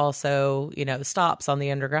they were also, stops on the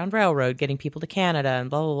Underground Railroad getting people to Canada and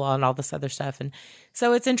blah, blah, blah, and all this other stuff. And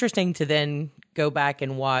so it's interesting to then go back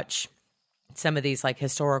and watch some of these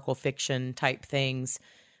historical fiction type things,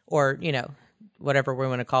 or, whatever we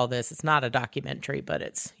want to call this. It's not a documentary, but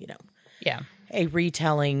it's, a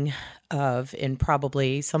retelling of, in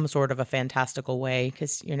probably some sort of a fantastical way,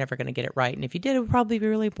 because you're never going to get it right. And if you did, it would probably be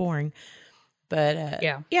really boring. But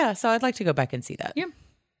yeah, so I'd like to go back and see that. Yeah.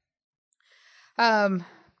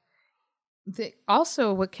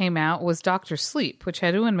 Also what came out was Dr. Sleep, which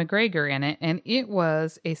had Ewan McGregor in it, and it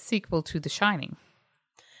was a sequel to The Shining.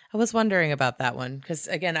 I was wondering about that one because,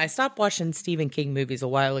 again, I stopped watching Stephen King movies a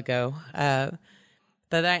while ago,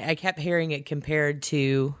 but I kept hearing it compared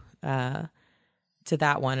to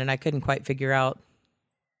that one, and I couldn't quite figure out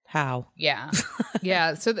how. Yeah.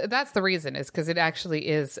 Yeah, so that's the reason, is because it actually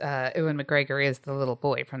is, Ewan McGregor is the little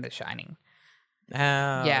boy from The Shining. Oh,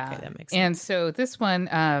 yeah. Okay, that makes sense. And so this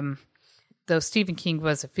one, though Stephen King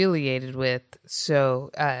was affiliated with,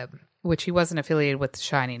 which he wasn't affiliated with The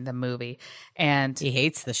Shining, the movie. And he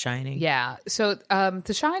hates The Shining. Yeah. So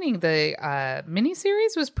The Shining, the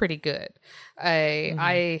miniseries was pretty good.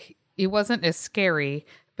 It it wasn't as scary,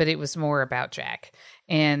 but it was more about Jack.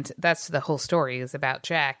 And that's the whole story, is about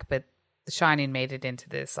Jack, but The Shining made it into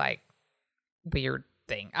this like weird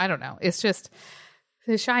thing. I don't know. It's just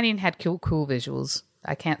The Shining had cool visuals.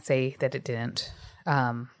 I can't say that it didn't.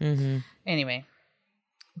 Anyway,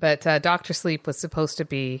 but Dr. Sleep was supposed to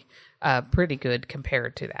be pretty good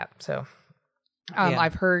compared to that. So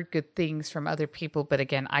I've heard good things from other people, but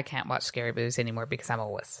again, I can't watch scary movies anymore because I'm a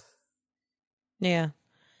wuss. Yeah.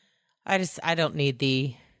 I don't need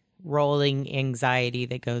the rolling anxiety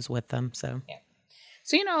that goes with them. So,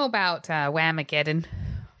 So you know about Whamageddon?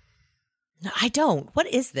 No, I don't. What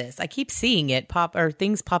is this? I keep seeing it pop or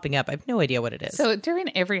things popping up. I have no idea what it is. So during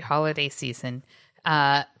every holiday season,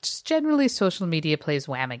 just generally social media plays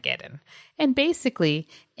Whamageddon. And basically,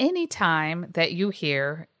 anytime that you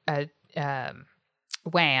hear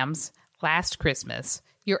Wham's Last Christmas,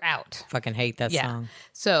 you're out. Fucking hate that song.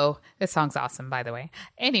 So this song's awesome, by the way.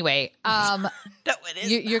 Anyway, no, it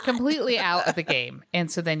is. you're completely out of the game.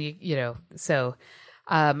 And so then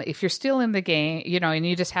if you're still in the game, and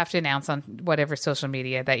you just have to announce on whatever social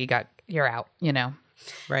media that you're out,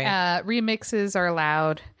 Right. Remixes are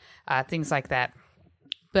allowed, things like that.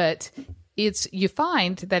 But you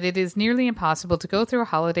find that it is nearly impossible to go through a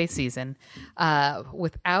holiday season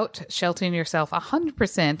without sheltering yourself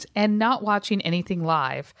 100% and not watching anything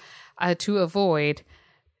live to avoid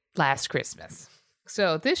Last Christmas.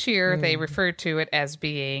 So this year they referred to it as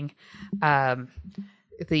being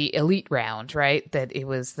the elite round, right? That it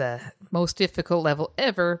was the most difficult level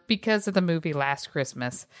ever because of the movie Last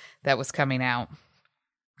Christmas that was coming out.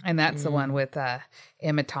 And that's the one with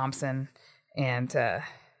Emma Thompson and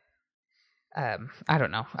I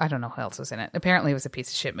don't know who else was in it. Apparently it was a piece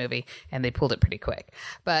of shit movie and they pulled it pretty quick.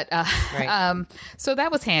 But so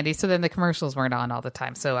that was handy. So then the commercials weren't on all the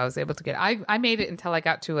time. So I was able to I made it until I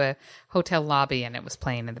got to a hotel lobby and it was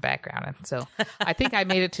playing in the background. And so I think I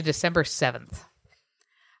made it to December 7th.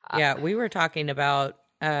 Yeah, we were talking about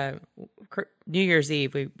New Year's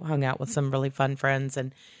Eve. We hung out with some really fun friends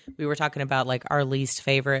and we were talking about like our least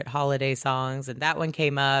favorite holiday songs. And that one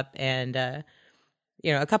came up and, a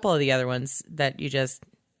couple of the other ones that you just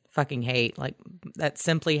fucking hate, like that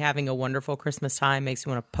Simply Having a Wonderful Christmas Time makes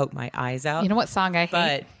me want to poke my eyes out. You know what song I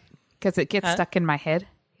hate? Because it gets stuck in my head.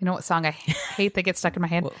 You know what song I hate that gets stuck in my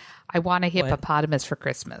head? I Want a Hippopotamus for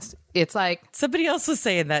Christmas. It's like... Somebody else was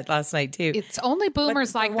saying that last night, too. It's only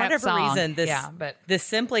boomers like that song. For whatever reason, this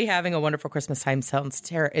Simply Having a Wonderful Christmas Time sounds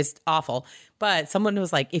is awful. But someone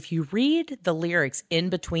was like, if you read the lyrics in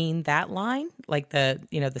between that line, like the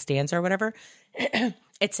stanza or whatever...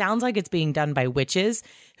 It sounds like it's being done by witches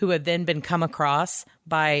who have then been come across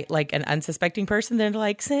by like an unsuspecting person. They're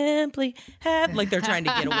like, simply have, like they're trying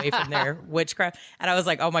to get away from their witchcraft. And I was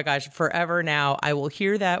like, oh my gosh, forever now I will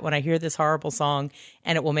hear that when I hear this horrible song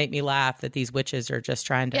and it will make me laugh that these witches are just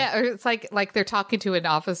trying to. Yeah, or it's like they're talking to an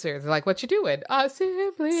officer. They're like, what you doing?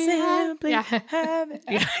 Simply have it.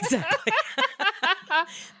 Yeah, exactly.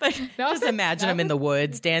 But just imagine them in the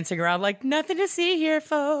woods dancing around like nothing to see here,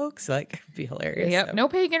 folks. Like, it'd be hilarious. Yep. So. No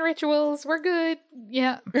pagan rituals. We're good.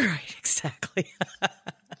 Yeah. Right. Exactly.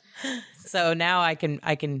 So now I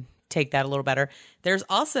can take that a little better. There's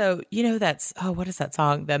also, what is that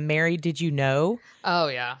song? The Mary Did You Know? Oh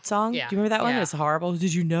yeah. Song. Yeah. Do you remember that one? Yeah. It was horrible.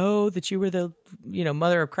 Did you know that you were the,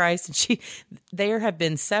 mother of Christ? And there have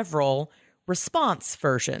been several response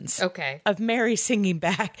versions of Mary singing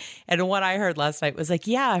back. And what I heard last night was like,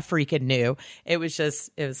 yeah, I freaking knew. It was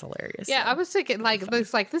hilarious. Yeah, I was thinking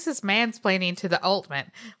this is mansplaining to the ultimate.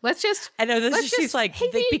 I know she's like,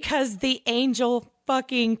 because the angel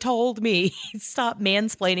fucking told me stop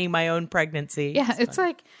mansplaining my own pregnancy. Yeah, it's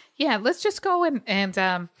like, yeah, let's just go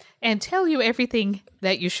and tell you everything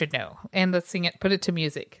that you should know. And let's sing it, put it to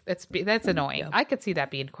music. That's annoying. Yep. I could see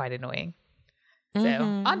that being quite annoying. So,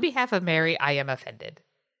 on behalf of Mary, I am offended.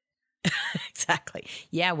 Exactly.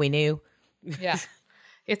 Yeah, we knew. Yeah.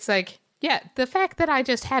 It's like, yeah, the fact that I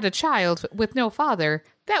just had a child with no father,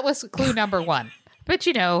 that was clue number one. But,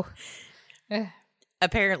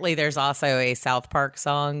 Apparently, there's also a South Park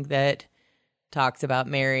song that talks about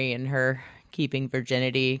Mary and her keeping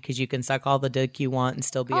virginity because you can suck all the dick you want and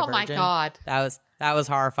still be a virgin. Oh, my God. That was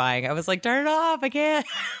horrifying. I was like, turn it off. I can't.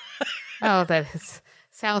 Oh, that is...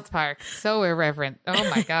 South Park, so irreverent. Oh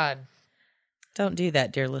my God. Don't do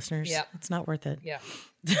that, dear listeners. Yeah. It's not worth it. Yeah.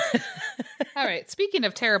 All right. Speaking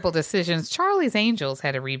of terrible decisions, Charlie's Angels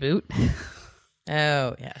had a reboot.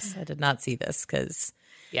 Oh, yes. I did not see this because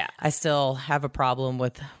I still have a problem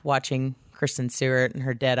with watching Kristen Stewart and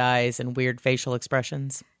her dead eyes and weird facial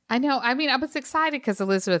expressions. I know. I mean, I was excited because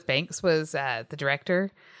Elizabeth Banks was the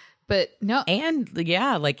director. But no, and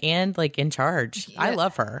in charge. Yeah. I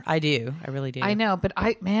love her. I do. I really do. I know, but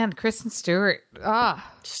Kristen Stewart,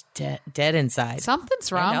 just dead inside.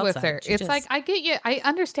 Something's wrong with her. It's like, I get you. I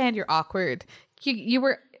understand you're awkward. You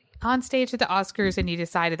were on stage at the Oscars and you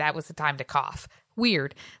decided that was the time to cough.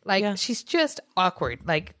 Weird. Like, she's just awkward.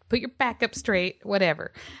 Like, put your back up straight,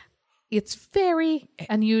 whatever. It's very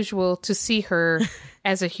unusual to see her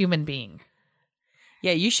as a human being.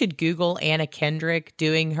 Yeah, you should Google Anna Kendrick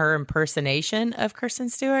doing her impersonation of Kristen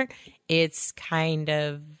Stewart. It's kind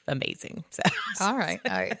of amazing. So. All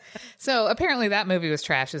right. So apparently that movie was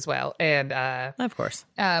trash as well. And of course,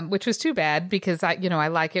 which was too bad because I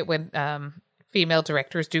like it when female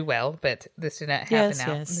directors do well, but this did not happen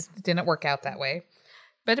now. Yes. It didn't work out that way.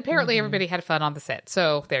 But apparently everybody had fun on the set.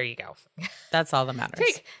 So there you go. That's all that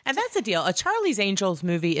matters. And that's the deal. A Charlie's Angels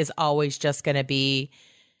movie is always just going to be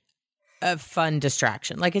a fun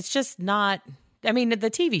distraction. Like, it's just not. I mean,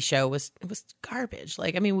 the TV show was garbage.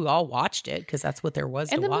 Like, I mean, we all watched it because that's what there was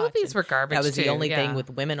to watch. And the movies were garbage. That was too, the only thing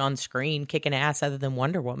with women on screen kicking ass other than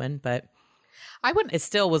Wonder Woman. But I wouldn't. It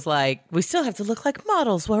still was like, we still have to look like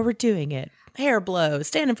models while we're doing it. Hair blow,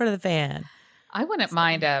 stand in front of the fan. I wouldn't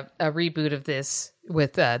mind a reboot of this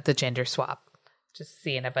with the gender swap. Just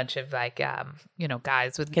seeing a bunch of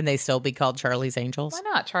guys with. Can they still be called Charlie's Angels? Why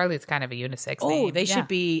not? Charlie's kind of a unisex name. Oh, they should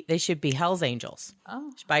be. They should be Hell's Angels.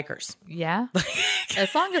 Oh, bikers. Yeah,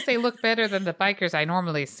 as long as they look better than the bikers I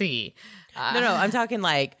normally see. No, I'm talking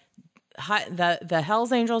like the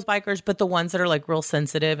Hell's Angels bikers, but the ones that are like real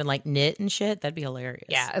sensitive and like knit and shit. That'd be hilarious.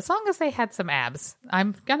 Yeah, as long as they had some abs.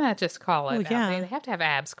 I'm gonna just call it. They have to have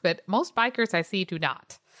abs, but most bikers I see do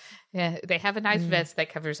not. Yeah, they have a nice vest that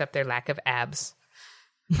covers up their lack of abs.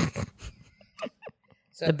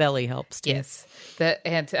 So, the belly helps too. Yes, but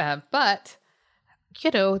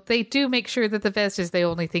they do make sure that the vest is the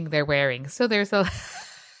only thing they're wearing. So there's a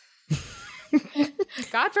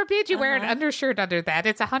God forbid you wear an undershirt under that.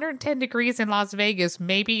 It's 110 degrees in Las Vegas.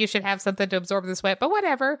 Maybe you should have something to absorb the sweat, but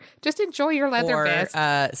whatever. Just enjoy your leather vest.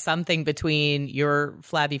 Or something between your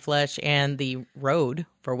flabby flesh and the road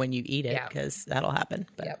for when you eat it, because that'll happen.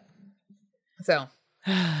 But. Yep. So.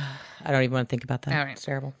 I don't even want to think about that. All right. It's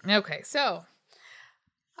terrible. Okay, so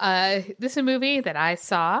this is a movie that I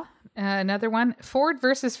saw. Another one, Ford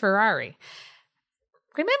versus Ferrari.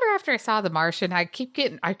 Remember after I saw The Martian, I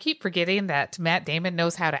keep forgetting that Matt Damon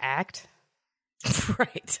knows how to act.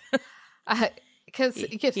 Right. Because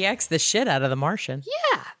he acts the shit out of The Martian.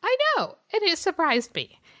 Yeah, I know. And it surprised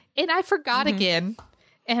me. And I forgot again.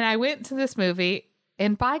 And I went to this movie,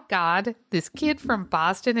 and by God, this kid from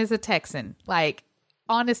Boston is a Texan. Like,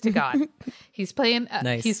 honest to God, he's playing.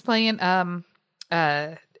 Nice. He's playing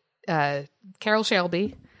Carol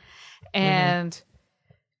Shelby, and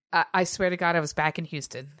I swear to God, I was back in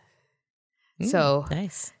Houston. So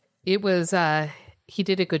nice. It was. He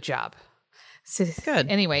did a good job. So, good.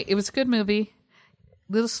 Anyway, it was a good movie.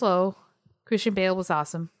 A little slow. Christian Bale was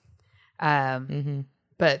awesome.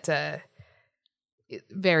 But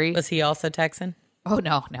very. Was he also Texan? Oh,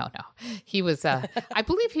 no. He was, I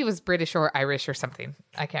believe he was British or Irish or something.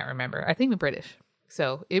 I can't remember. I think British.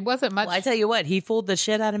 So it wasn't much. Well, I tell you what, he fooled the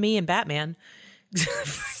shit out of me in Batman.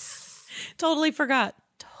 Totally forgot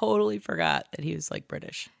that he was like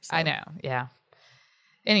British. So. I know. Yeah.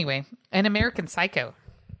 Anyway, an American Psycho.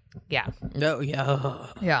 Yeah. Oh, yeah.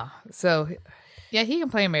 Yeah. So, yeah, he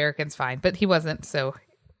can play Americans fine, but he wasn't. So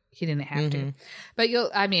he didn't have to. But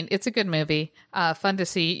it's a good movie. Fun to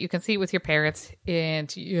see. You can see it with your parents,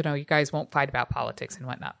 and you guys won't fight about politics and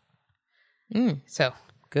whatnot. So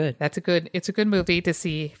good. It's a good movie to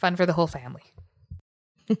see. Fun for the whole family.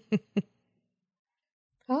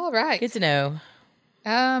 All right. Good to know.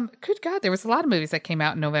 Good God, there was a lot of movies that came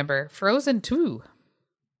out in November. Frozen 2.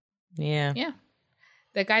 Yeah. Yeah.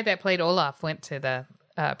 The guy that played Olaf went to the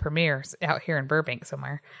premiere out here in Burbank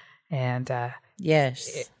somewhere. And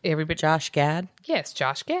yes, everybody. Josh Gad. Yes,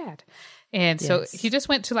 Josh Gad. And so he just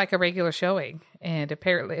went to like a regular showing, and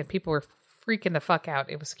apparently people were freaking the fuck out.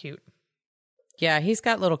 It was cute. Yeah, he's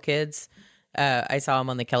got little kids. I saw him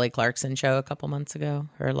on the Kelly Clarkson show a couple months ago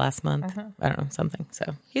or last month. I don't know, something.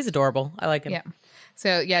 So he's adorable. I like him. Yeah.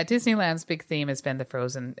 So yeah, Disneyland's big theme has been the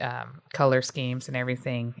Frozen color schemes and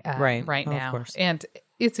everything right now. Of course. And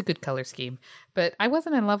it's a good color scheme. But I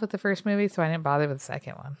wasn't in love with the first movie, so I didn't bother with the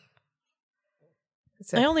second one.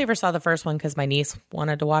 So, I only ever saw the first one because my niece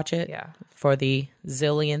wanted to watch it for the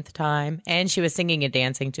zillionth time. And she was singing and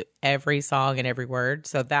dancing to every song and every word.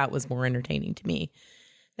 So that was more entertaining to me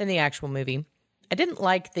than the actual movie. I didn't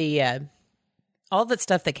like the all that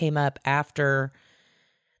stuff that came up after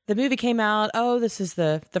the movie came out. Oh, this is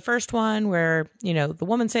the first one where, you know, the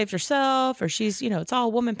woman saved herself, or she's, you know, it's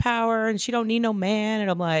all woman power and she don't need no man.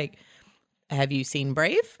 And I'm like, have you seen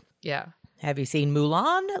Brave? Yeah. Have you seen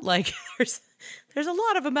Mulan? Like, there's a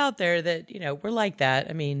lot of them out there that, you know, we're like that.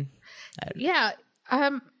 I mean, yeah.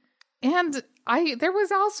 And there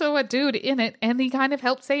was also a dude in it, and he kind of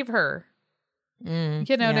helped save her. You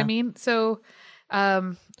know what I mean? So,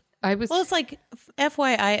 well, it's like,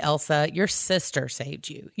 FYI, Elsa, your sister saved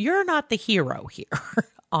you. You're not the hero here.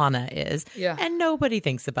 Anna is. Yeah. And nobody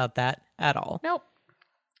thinks about that at all. Nope.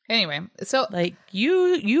 Anyway, so like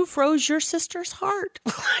you froze your sister's heart.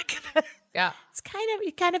 Yeah. It's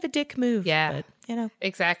kind of a dick move. Yeah. But, you know.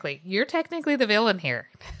 Exactly. You're technically the villain here.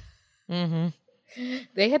 Mm-hmm.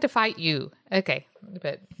 They had to fight you. Okay.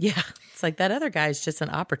 But yeah. It's like that other guy's just an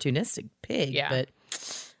opportunistic pig. Yeah. But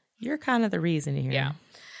you're kind of the reason here. Yeah.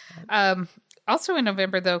 Also in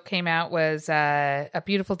November, though, came out was A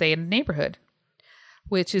Beautiful Day in the Neighborhood,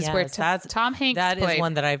 which is where Tom Hanks That played. is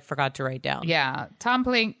one that I forgot to write down. Yeah. Tom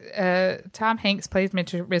Hanks plays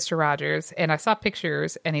Mr. Rogers, and I saw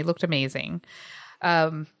pictures, and he looked amazing.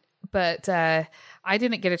 But I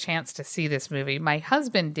didn't get a chance to see this movie. My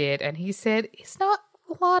husband did, and he said it's not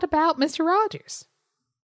a lot about Mr. Rogers.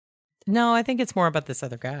 No, I think it's more about this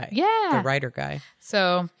other guy. Yeah. The writer guy.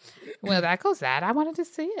 So, well, that goes that. I wanted to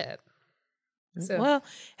see it. So. Well,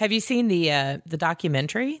 have you seen the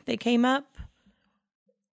documentary that came up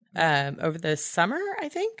over the summer, I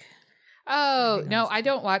think? Oh, no, I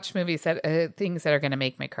don't watch movies that things that are going to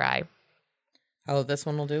make me cry. Oh, this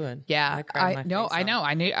one will do it. Yeah, I know.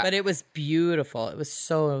 I knew. But it was beautiful. It was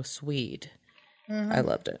so sweet. Mm-hmm. I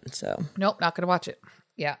loved it. So nope, not going to watch it.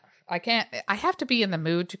 Yeah, I can't. I have to be in the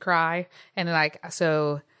mood to cry, and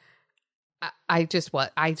so I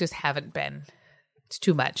just haven't been. It's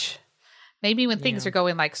too much. Maybe when things are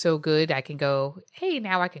going like so good, I can go, hey,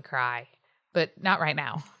 now I can cry, but not right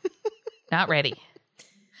now. Not ready.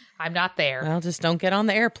 I'm not there. Well, just don't get on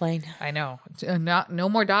the airplane. I know. No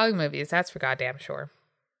more dog movies. That's for goddamn sure.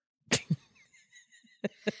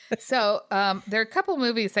 So there are a couple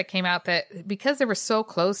movies that came out that, because they were so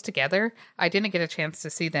close together, I didn't get a chance to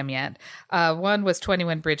see them yet. One was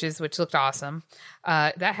 21 Bridges, which looked awesome.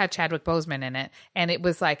 That had Chadwick Boseman in it, and it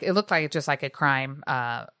looked like just like a crime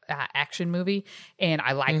action movie, and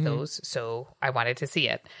I like those, so I wanted to see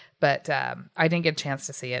it, but I didn't get a chance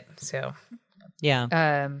to see it. So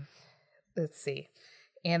yeah. Let's see,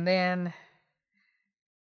 and then.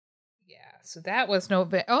 So that was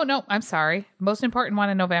November. Oh, no, I'm sorry. Most important one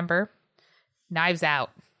in November, Knives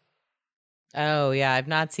Out. Oh, yeah. I've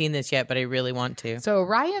not seen this yet, but I really want to. So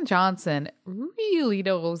Rian Johnson really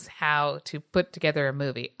knows how to put together a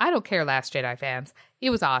movie. I don't care, Last Jedi fans. It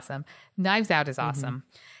was awesome. Knives Out is awesome.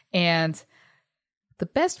 And the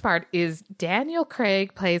best part is Daniel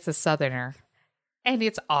Craig plays a Southerner, and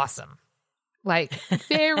it's awesome. Like,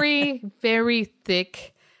 very, very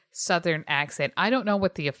thick Southern accent. I don't know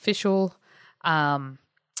what the official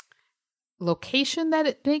location that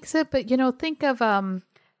it makes it, but think of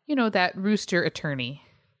that Rooster Attorney,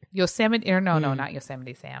 Yosemite, or no, not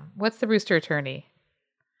Yosemite Sam. What's the Rooster Attorney?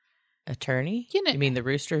 You mean the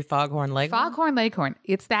Rooster Foghorn Leghorn? Foghorn Leghorn.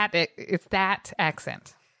 It's that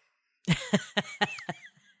accent.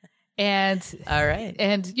 And all right,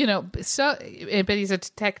 and but he's a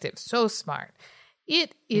detective, so smart.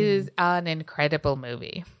 It is an incredible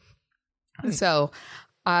movie. So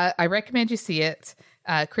I recommend you see it.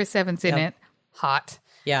 Chris Evans in it, hot.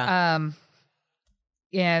 Yeah.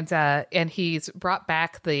 And he's brought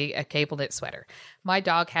back the cable knit sweater. My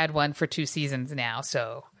dog had one for 2 seasons now,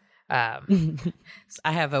 so I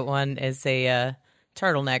have one as a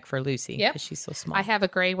turtleneck for Lucy because she's so small. I have a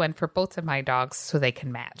gray one for both of my dogs so they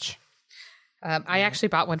can match. I actually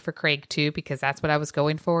bought one for Craig too because that's what I was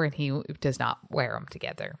going for, and he does not wear them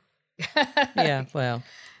together. Yeah, well.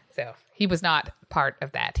 So he was not part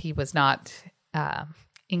of that. He was not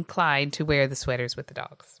inclined to wear the sweaters with the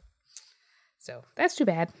dogs. So that's too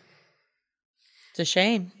bad. It's a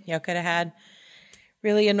shame. Y'all could have had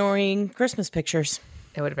really annoying Christmas pictures.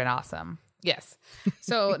 It would have been awesome. Yes.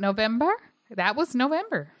 So November, that was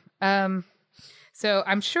November. So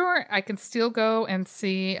I'm sure I can still go and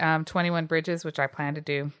see 21 Bridges, which I plan to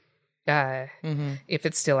do if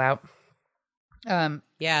it's still out.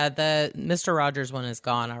 Yeah, the Mr. Rogers one is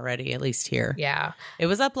gone already, at least here. Yeah. It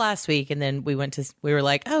was up last week, and then we were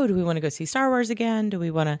like, oh, do we want to go see Star Wars again? Do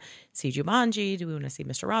we want to see Jumanji? Do we want to see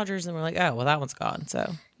Mr. Rogers? And we're like, oh, well, that one's gone.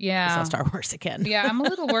 So yeah, we saw Star Wars again. Yeah, I'm a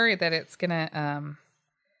little worried that it's gonna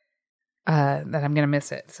that I'm gonna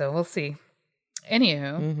miss it. So we'll see.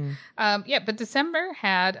 Anywho, yeah, but December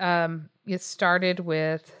had it started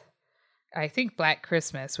with I think Black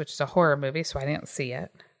Christmas, which is a horror movie, so I didn't see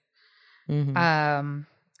it. Mm-hmm.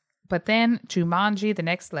 But then Jumanji: The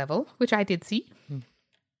Next Level, which I did see.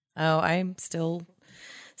 Oh, I'm still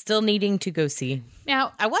needing to go see.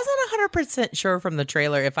 Now, I wasn't 100% sure from the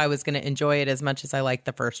trailer if I was going to enjoy it as much as I liked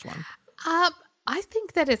the first one. I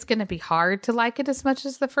think that it's going to be hard to like it as much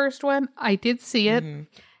as the first one. I did see it,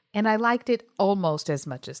 and I liked it almost as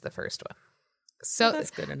much as the first one. So well, that's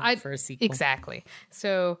good enough for a sequel. Exactly.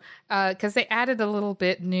 So, because they added a little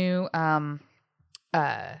bit new,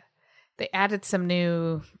 they added some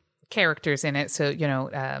new characters in it. So, you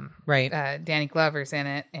know, right. Danny Glover's in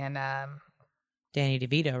it, and Danny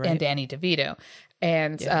DeVito, right? And Danny DeVito.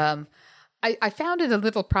 And I found it a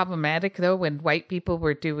little problematic, though, when white people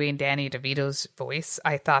were doing Danny DeVito's voice.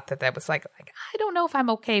 I thought that was like, I don't know if I'm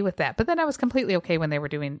okay with that. But then I was completely okay when they were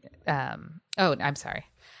doing, I'm sorry.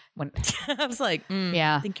 When I was like,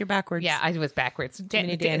 yeah, I think you're backwards. Yeah, I was backwards.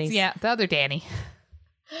 Dannys. Yeah, the other Danny.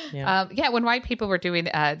 Yeah. When white people were doing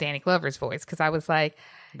Danny Glover's voice, because I was like,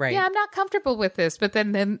 right. Yeah, I'm not comfortable with this. But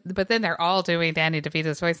then they're all doing Danny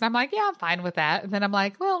DeVito's voice, and I'm like, yeah, I'm fine with that. And then I'm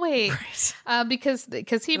like, well, wait, because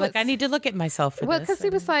he was. I need to look at myself. For well, this. because he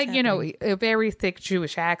was like, you know, a very thick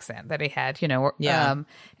Jewish accent that he had, you know. Yeah.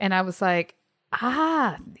 And I was like,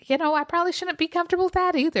 you know, I probably shouldn't be comfortable with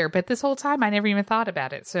that either. But this whole time, I never even thought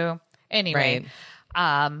about it. So anyway,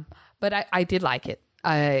 but I did like it.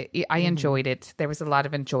 I enjoyed it. There was a lot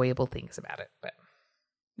of enjoyable things about it. But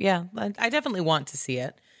yeah, I definitely want to see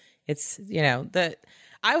it. It's, you know,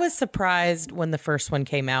 I was surprised when the first one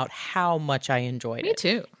came out how much I enjoyed it. Me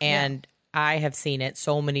too. And I have seen it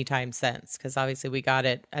so many times since, because obviously we got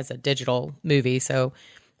it as a digital movie, so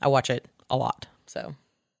I watch it a lot. So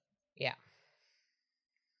yeah.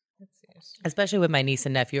 Especially with my niece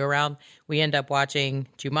and nephew around, we end up watching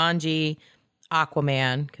Jumanji,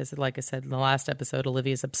 Aquaman, because like I said in the last episode,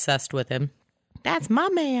 Olivia's obsessed with him. That's my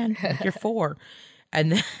man. Like, you're 4.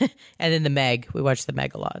 And then the Meg. We watch the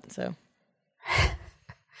Meg a lot. So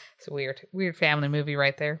it's a weird family movie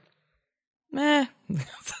right there. Yeah.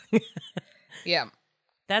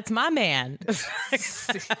 That's my man.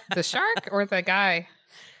 The shark or the guy?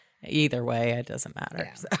 Either way, it doesn't matter.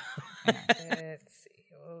 Yeah. So. Let's see.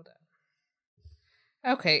 Hold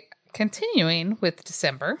on. Okay. Continuing with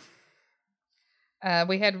December.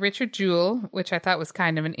 We had Richard Jewell, which I thought was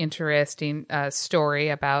kind of an interesting story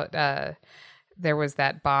about there was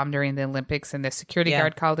that bomb during the Olympics and the security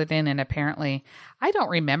guard called it in. And apparently, I don't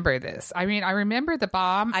remember this. I mean, I remember the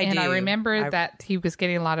bomb I remember that he was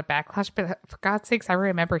getting a lot of backlash, but for God's sakes, I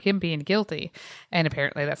remember him being guilty. And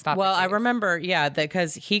apparently that's not well, the case. I remember,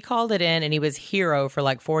 because he called it in and he was hero for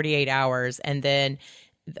like 48 hours. And then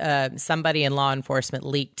somebody in law enforcement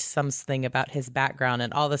leaked something about his background,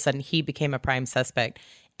 and all of a sudden he became a prime suspect.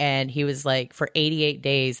 And he was like, for 88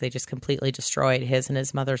 days, they just completely destroyed his and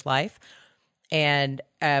his mother's life. And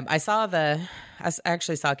I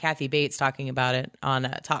actually saw Kathy Bates talking about it on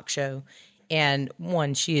a talk show. And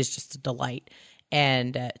 1, she is just a delight.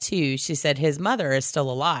 And 2, she said his mother is still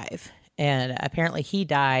alive. And apparently he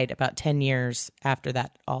died about 10 years after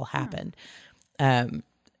that all happened.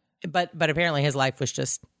 But apparently his life was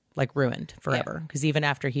just like ruined forever. Because even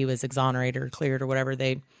after he was exonerated or cleared or whatever,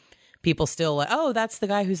 people still like, oh, that's the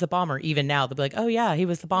guy who's the bomber. Even now they'll be like, oh yeah, he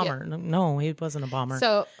was the bomber. Yeah. No, he wasn't a bomber.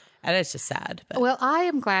 So, and it's just sad. But. Well, I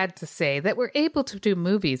am glad to say that we're able to do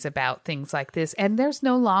movies about things like this. And there's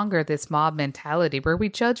no longer this mob mentality where we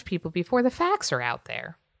judge people before the facts are out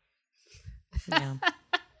there. Yeah.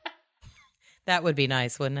 That would be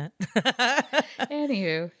nice, wouldn't it?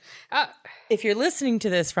 Anywho. If you're listening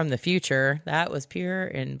to this from the future, that was pure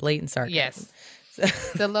and blatant sarcasm.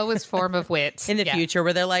 Yes. The lowest form of wit. In the future,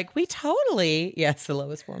 where they're like, the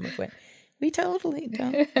lowest form of wit. We totally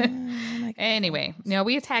don't. Anyway, no,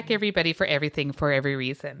 we attack everybody for everything for every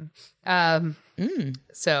reason.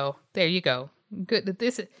 So there you go. Good.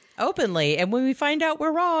 This openly, and when we find out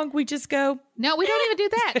we're wrong, we just go. No, we don't even do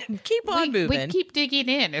that. Keep on moving. We keep digging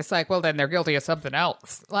in. It's like, well, then they're guilty of something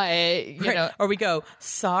else. Like, you know, or we go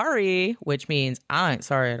sorry, which means I ain't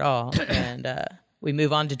sorry at all, and we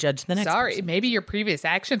move on to judge the next. Sorry, person. Maybe your previous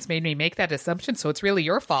actions made me make that assumption, so it's really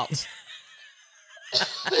your fault.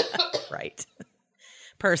 Right.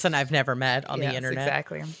 Person I've never met on the internet.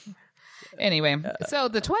 Exactly. Anyway, so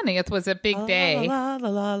the 20th was a big day.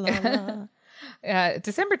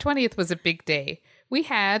 December 20th was a big day. We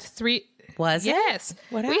had 3. Was yes. It?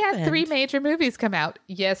 What we happened? had 3 major movies come out.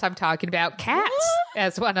 Yes, I'm talking about Cats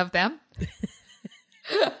as one of them.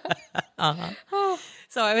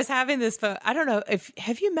 So I was having this. I don't know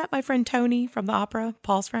have you met my friend Tony from the opera,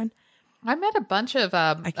 Paul's friend? I met a bunch of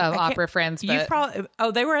opera friends, but You probably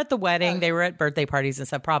they were at the wedding. They were at birthday parties and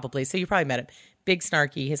stuff, probably. So you probably met him. Big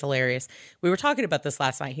snarky. He's hilarious. We were talking about this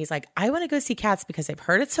last night. He's like, I want to go see Cats because I've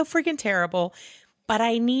heard it's so freaking terrible, but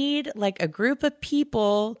I need like a group of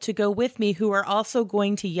people to go with me who are also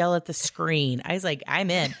going to yell at the screen. I was like, I'm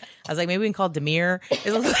in. I was like, maybe we can call Demir.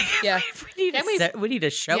 It was like, Yeah. we need a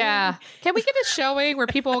show. yeah. Can we get a showing where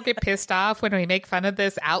people will get pissed off when we make fun of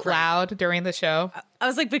this out loud during the show? I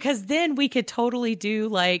was like, because then we could totally do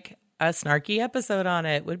like a snarky episode on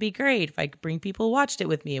it. Would be great if I could bring people who watched it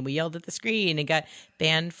with me and we yelled at the screen and got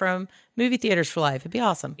banned from movie theaters for life. It'd be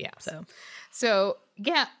awesome. Yeah. So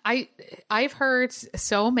Yeah, I've heard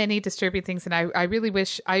so many disturbing things, and I really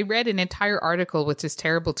wish I read an entire article with just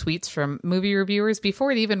terrible tweets from movie reviewers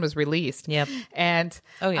before it even was released. Yep. And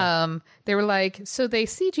yeah. they were like, so they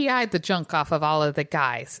CGI'd the junk off of all of the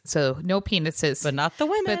guys, so no penises, but not the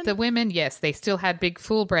women. But the women, yes, they still had big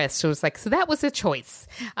full breasts. So it was like, so that was a choice.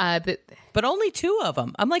 But only 2 of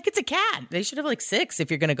them. I'm like, it's a cat. They should have like 6 if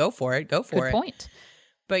you're going to go for it. Go for it. Good point.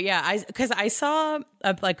 But yeah, because I saw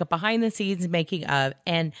like a behind the scenes making of,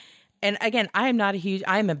 and again, I'm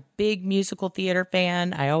a big musical theater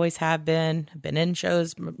fan. I always have been. I've been in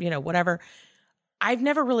shows, whatever. I've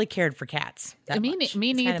never really cared for Cats.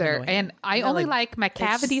 Me neither. And I only like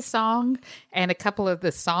McCavity song and a couple of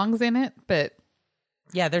the songs in it, but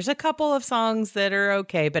yeah, there's a couple of songs that are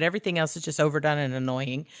okay, but everything else is just overdone and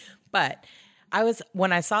annoying. But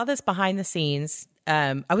when I saw this behind the scenes,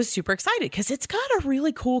 I was super excited because it's got a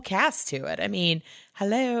really cool cast to it. I mean,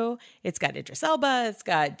 hello, it's got Idris Elba, it's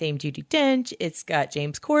got Dame Judi Dench, it's got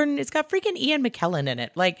James Corden, it's got freaking Ian McKellen in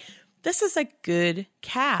it. Like, this is a good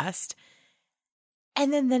cast.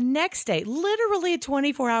 And then the next day, literally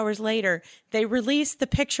 24 hours later, they released the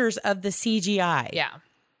pictures of the CGI. Yeah.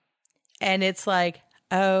 And it's like,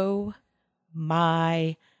 oh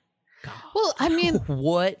my God. Well, I mean,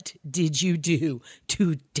 what did you do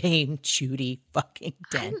to Dame Judi fucking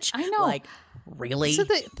Dench? I know. Like, really? So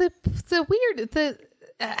the weird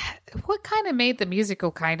what kind of made the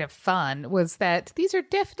musical kind of fun was that these are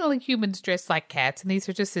definitely humans dressed like cats, and these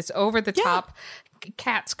are just this over the top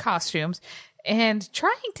cats costumes. And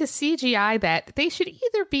trying to CGI that, they should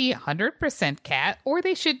either be 100% cat, or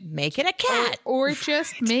they should make it a cat, or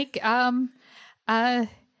just make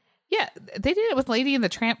yeah, they did it with Lady and the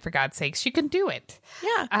Tramp, for God's sakes. You can do it.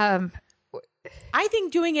 Yeah. I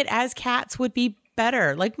think doing it as cats would be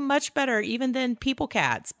better, like much better, even than people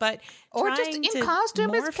cats. But or just in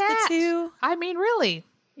costume as cat. I mean, really,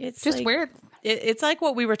 it's just like, weird. It's like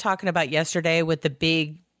what we were talking about yesterday with the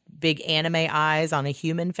big anime eyes on a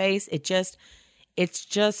human face. It's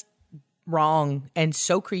just wrong and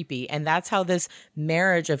so creepy. And that's how this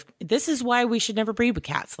is why we should never breed with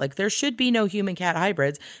cats. Like, there should be no human cat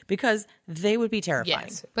hybrids because they would be terrifying.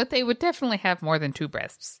 Yes, but they would definitely have more than 2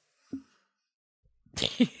 breasts.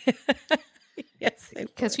 Yes,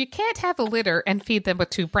 because you can't have a litter and feed them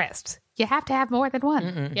with 2 breasts. You have to have more than 1.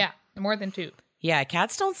 Mm-mm. Yeah, more than 2. Yeah,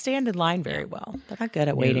 cats don't stand in line very well. They're not good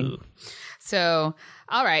at waiting. So,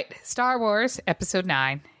 all right, Star Wars Episode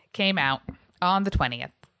 9 came out on the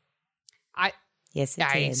 20th. I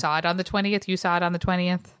saw it on the 20th. You saw it on the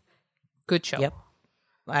 20th. Good show. Yep.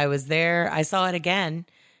 I was there. I saw it again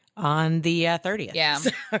on the 30th. Yeah.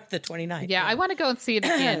 The 29th. Yeah, I want to go and see it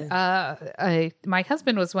again. My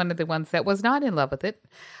husband was one of the ones that was not in love with it.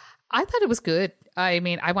 I thought it was good. I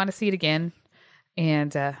mean, I want to see it again.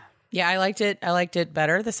 And yeah, I liked it. I liked it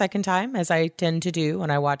better the second time, as I tend to do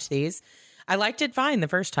when I watch these. I liked it fine the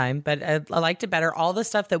first time, but I liked it better. All the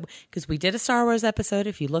stuff because we did a Star Wars episode.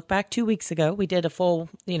 If you look back 2 weeks ago, we did a full,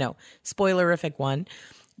 spoilerific one.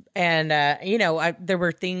 And, there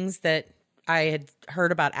were things that I had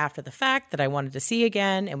heard about after the fact that I wanted to see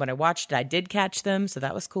again. And when I watched it, I did catch them. So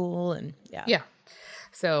that was cool. And yeah.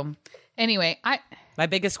 So anyway, my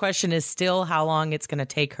biggest question is still how long it's going to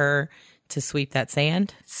take her to sweep that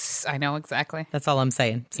sand. I know exactly. That's all I'm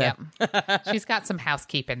saying. So yeah. She's got some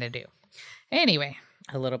housekeeping to do. Anyway.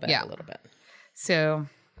 A little bit. So,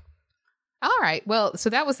 all right. Well, so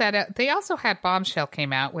that was that. They also had Bombshell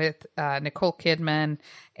came out with Nicole Kidman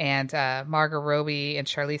and Margot Robbie and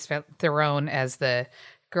Charlize Theron as the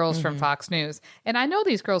girls from Fox News. And I know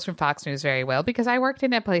these girls from Fox News very well because I worked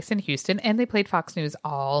in a place in Houston and they played Fox News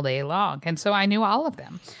all day long. And so I knew all of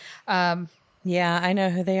them. Yeah, I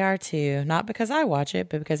know who they are too. Not because I watch it,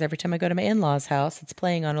 but because every time I go to my in-laws' house, it's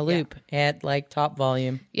playing on a loop at like top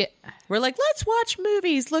volume. Yeah. We're like, let's watch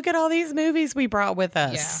movies. Look at all these movies we brought with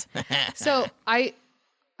us. Yeah. So I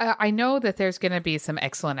know that there's going to be some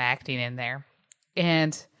excellent acting in there.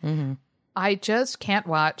 And I just can't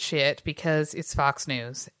watch it because it's Fox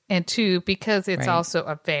News. And 2, because it's also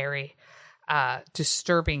a very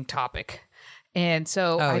disturbing topic. And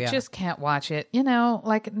so I yeah. just can't watch it. You know,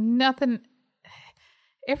 like nothing.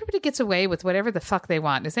 Everybody gets away with whatever the fuck they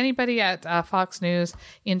want. Is anybody at Fox News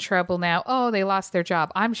in trouble now? Oh, they lost their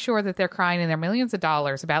job. I'm sure that they're crying in their millions of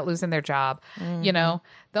dollars about losing their job. You know,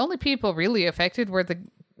 the only people really affected were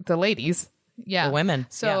the ladies. Yeah. The women.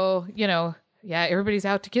 So, you know, everybody's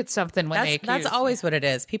out to get something when they accuse. That's always what it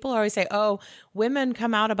is. People always say, oh, women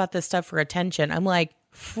come out about this stuff for attention. I'm like,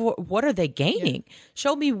 what are they gaining?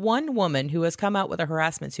 Show me one woman who has come out with a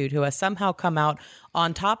harassment suit, who has somehow come out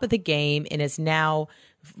on top of the game and is now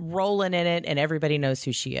rolling in it and everybody knows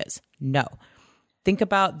who she is. No. Think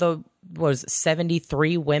about the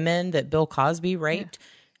 73 women that Bill Cosby raped.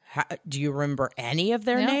 Do you remember any of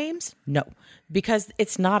their names? No, because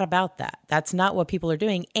it's not about that. That's not what people are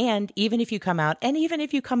doing. And even if you come out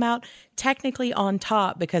technically on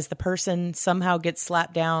top because the person somehow gets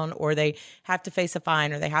slapped down or they have to face a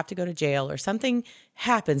fine or they have to go to jail or something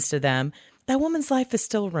happens to them, that woman's life is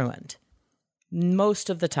still ruined most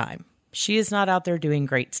of the time. She is not out there doing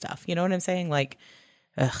great stuff. You know what I'm saying? Like,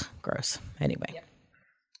 ugh, gross. Anyway.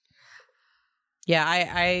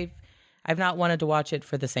 Yeah, I've not wanted to watch it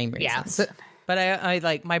for the same reasons. Yeah. But I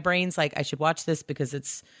like, my brain's like, I should watch this because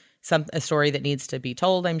it's a story that needs to be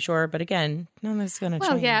told, I'm sure. But again, none of it's going to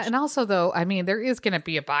change. Well, yeah. And also, though, I mean, there is going to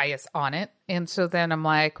be a bias on it. And so then I'm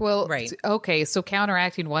like, well, right. Okay, so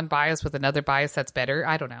counteracting one bias with another bias that's better.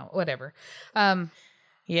 I don't know. Whatever.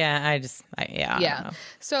 Yeah, I don't know.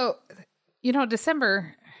 So, you know,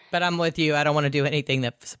 December. But I'm with you. I don't want to do anything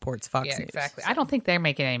that supports Fox News. Exactly. I don't think they're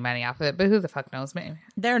making any money off of it, but who the fuck knows? Maybe.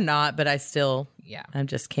 They're not, but I still, I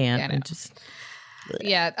just can't.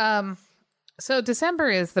 So December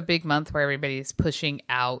is the big month where everybody's pushing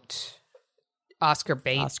out Oscar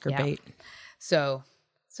bait. Bait. So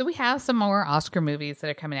we have some more Oscar movies that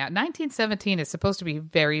are coming out. 1917 is supposed to be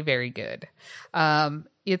very, very good.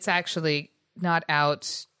 It's actually not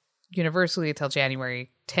out universally until January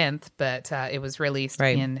 10th, but it was released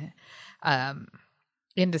in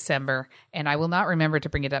December, and I will not remember to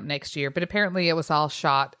bring it up next year, but apparently it was all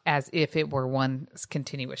shot as if it were one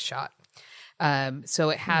continuous shot.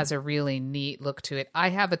 So it has a really neat look to it. I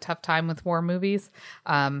have a tough time with war movies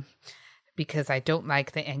because I don't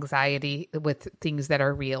like the anxiety with things that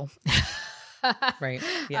are real. Right.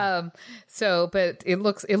 Yeah. But it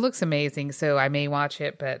looks amazing, so I may watch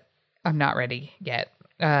it, but I'm not ready yet.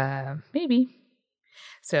 Maybe.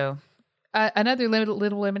 So another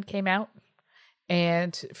Little Women came out,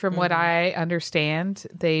 and from what I understand,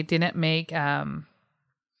 they didn't make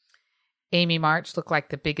Amy March look like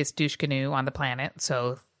the biggest douche canoe on the planet.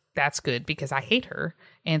 So that's good because I hate her.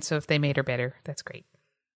 And so if they made her better, that's great.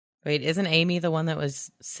 Wait, isn't Amy the one that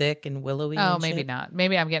was sick and willowy? Oh, and maybe shit? not.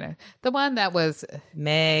 Maybe I'm getting the one that was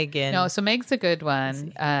Meg. And no, so Meg's a good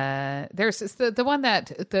one. There's the one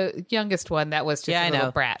that the youngest one that was just a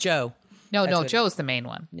little brat. Joe. No, Joe's the main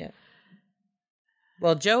one. Yeah.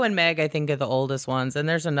 Well, Joe and Meg, I think, are the oldest ones. And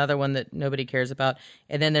there's another one that nobody cares about.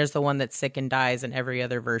 And then there's the one that's sick and dies in every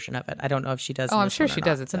other version of it. I don't know if she does. Oh, I'm sure she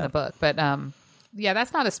does. It's in the book. But yeah,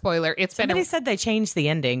 that's not a spoiler. Somebody said they changed the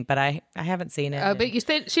ending, but I haven't seen it. But you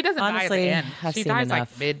said she doesn't die at the end. She dies enough.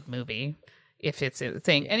 like mid-movie, if it's a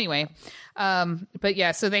thing. Anyway, but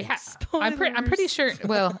yeah, so they have. I'm pretty sure.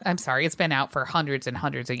 Well, I'm sorry, it's been out for hundreds and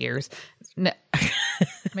hundreds of years. No,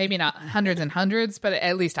 maybe not hundreds and hundreds, but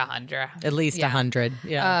at least 100. At least 100.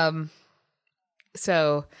 Yeah.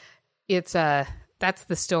 So it's that's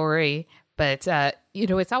the story, but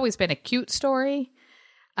it's always been a cute story.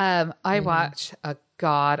 I watched a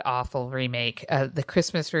god awful remake, the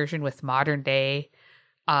Christmas version with modern day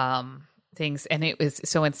things, and it was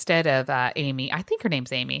so instead of Amy, I think her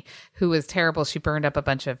name's Amy, who was terrible. She burned up a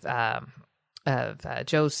bunch of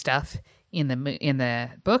Joe's stuff in the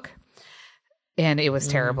book, and it was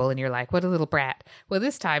terrible. And you're like, what a little brat. Well,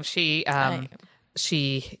 this time she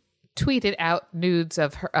tweeted out nudes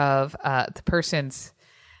of the person's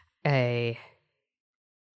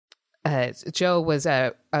Joe was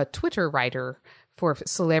a Twitter writer for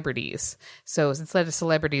celebrities. So instead of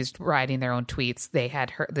celebrities writing their own tweets, they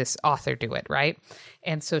had this author do it, right?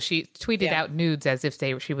 And so she tweeted out nudes as if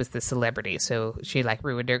she was the celebrity. So she like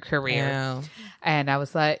ruined her career. Yeah. And I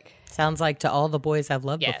was like, sounds like To All the Boys I've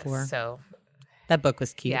Loved Before. So that book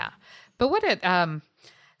was cute. Yeah. But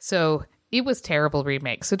so it was terrible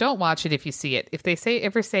remake. So don't watch it if you see it. If they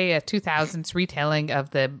ever say a 2000s retelling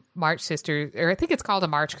of the March Sisters, or I think it's called A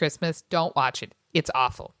March Christmas, don't watch it. It's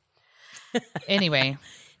awful. Anyway.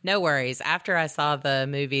 No worries. After I saw the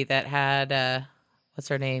movie that had, what's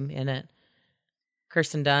her name in it?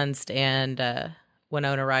 Kirsten Dunst and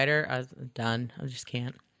Winona Ryder, I was done. I just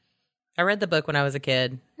can't. I read the book when I was a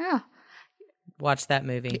kid. Yeah. watch that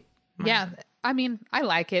movie. Yeah, I mean, I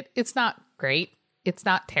like it. It's not great. It's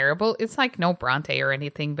not terrible. It's like no Bronte or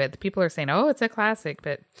anything, but people are saying, "Oh, it's a classic."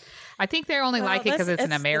 But I think they only like it because it's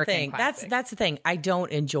an American classic. That's the thing. I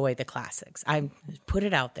don't enjoy the classics. I put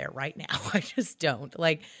it out there right now. I just don't.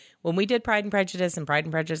 Like when we did Pride and Prejudice and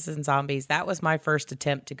Zombies, that was my first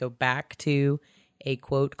attempt to go back to a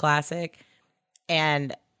quote classic,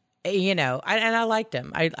 and I liked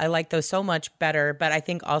them. I liked those so much better. But I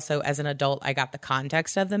think also as an adult, I got the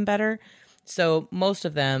context of them better. So most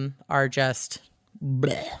of them are just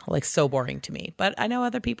bleh, like so boring to me. But I know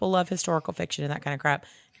other people love historical fiction and that kind of crap.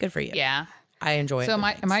 Good for you. Yeah. I enjoy it. So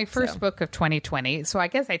my first book of 2020, so I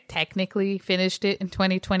guess I technically finished it in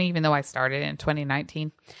 2020, even though I started in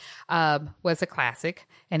 2019, was a classic.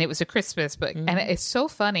 And it was a Christmas book. And it's so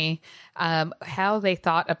funny how they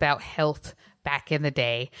thought about health back in the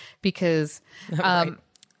day, because Right.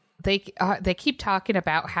 they keep talking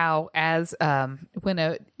about how as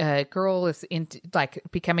when a girl is into like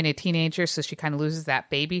becoming a teenager, so she kind of loses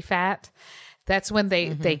that baby fat, that's when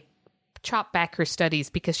they chop back her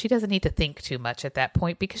studies because she doesn't need to think too much at that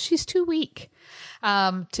point because she's too weak.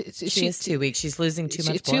 She is too weak. She's losing too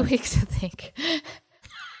much blood. 2 weeks to think.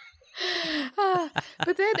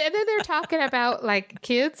 But then they're talking about like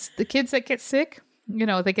the kids that get sick.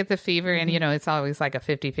 They get the fever and, it's always like a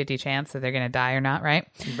 50-50 chance that they're going to die or not, right?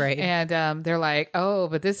 Right. And they're like, oh,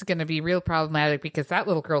 but this is going to be real problematic because that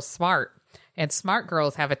little girl's smart. And smart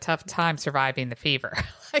girls have a tough time surviving the fever.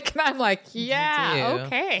 And I'm like, yeah,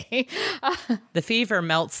 okay. The fever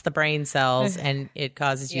melts the brain cells and it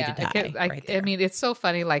causes you to die. I mean, it's so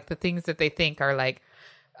funny, like the things that they think are like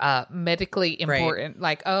medically important. Right.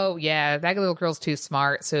 Like, oh, yeah, that little girl's too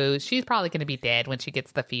smart. So she's probably going to be dead when she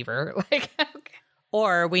gets the fever. Like, okay.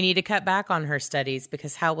 Or we need to cut back on her studies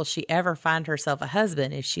because how will she ever find herself a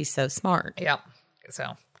husband if she's so smart? Yeah.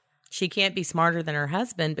 So she can't be smarter than her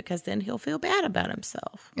husband because then he'll feel bad about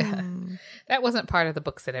himself. That wasn't part of the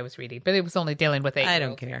books that I was reading, but it was only dealing with 8-year-olds. I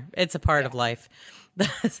don't care. It's a part of life.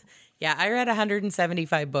 Yeah, I read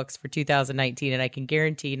 175 books for 2019, and I can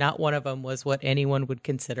guarantee not one of them was what anyone would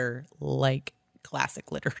consider like classic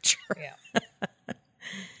literature. Yeah.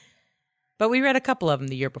 But we read a couple of them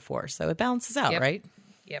the year before, so it balances out, right?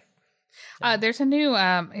 Yep. There's a new,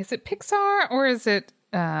 is it Pixar or is it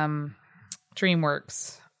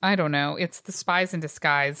DreamWorks? I don't know. It's The Spies in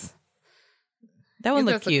Disguise. That one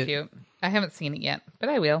looked cute. I haven't seen it yet, but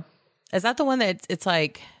I will. Is that the one that it's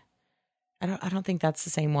like, I don't think that's the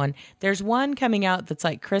same one. There's one coming out that's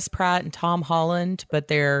like Chris Pratt and Tom Holland, but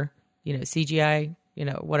they're, CGI,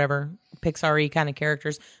 whatever, Pixar-y kind of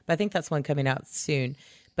characters. But I think that's one coming out soon.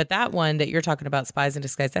 But that one that you're talking about, Spies in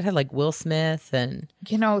Disguise, that had like Will Smith and...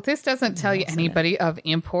 this doesn't tell you anybody of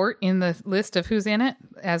import in the list of who's in it,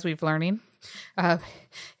 as we've learning.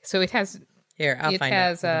 So it has... Here, I'll find it.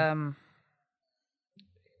 It has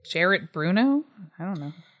Jarrett Bruno? I don't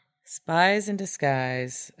know. Spies in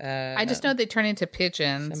Disguise. I just know they turn into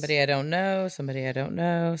pigeons. Somebody I don't know.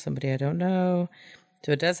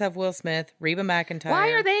 So it does have Will Smith, Reba McEntire. Why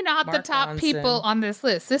are they not Mark the top Ronson. people on this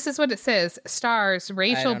list? This is what it says. Stars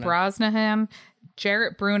Rachel Brosnahan,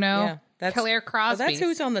 Jarrett Bruno, Claire Crosby. That's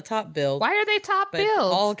who's on the top bill. Why are they top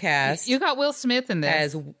billed? All cast. You got Will Smith in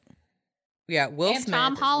this. Will and Smith.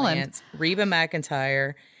 Tom Holland. Lance, Reba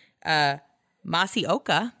McEntire.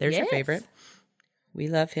 Masioka. There's your favorite. We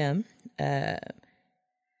love him.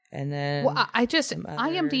 And then I just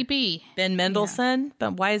IMDb Ben Mendelsohn,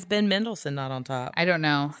 but why is Ben Mendelsohn not on top? I don't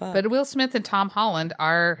know. But Will Smith and Tom Holland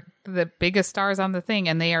are the biggest stars on the thing,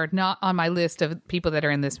 and they are not on my list of people that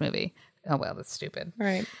are in this movie. Oh well, that's stupid.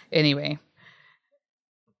 Right. Anyway.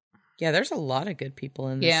 Yeah, there's a lot of good people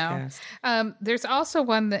in this cast. There's also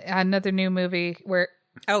another new movie where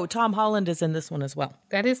Tom Holland is in this one as well.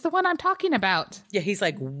 That is the one I'm talking about. Yeah, he's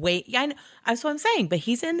like I know. That's what I'm saying, but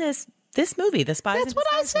he's in this movie, The Spies. That's what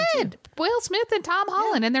I said. Will Smith and Tom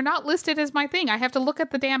Holland, and they're not listed as my thing. I have to look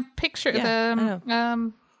at the damn picture. Yeah,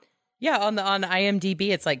 on the IMDb,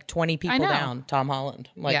 it's like 20 people down. Tom Holland.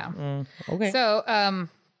 Okay. So,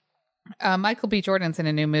 Michael B. Jordan's in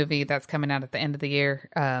a new movie that's coming out at the end of the year,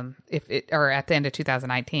 or at the end of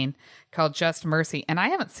 2019, called Just Mercy, and I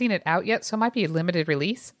haven't seen it out yet, so it might be a limited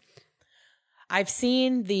release. I've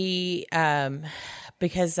seen the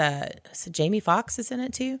because Jamie Foxx is in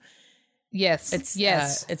it too. Yes, it's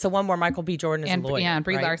the one where Michael B. Jordan is a lawyer. Yeah, and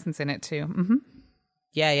Brie Larson's in it too. Mm-hmm.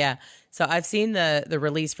 Yeah. So I've seen the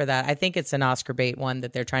release for that. I think it's an Oscar bait one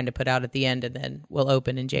that they're trying to put out at the end, and then will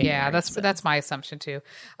open in January. Yeah, that's my assumption too.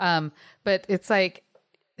 But it's like,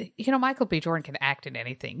 Michael B. Jordan can act in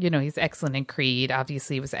anything. He's excellent in Creed.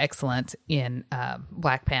 Obviously, he was excellent in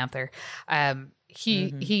Black Panther.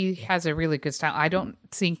 he has a really good style. I don't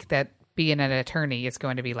think that being an attorney is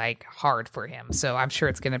going to be like hard for him. So I'm sure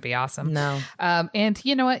it's going to be awesome. No. And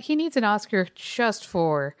you know what? He needs an Oscar just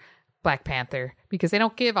for Black Panther because they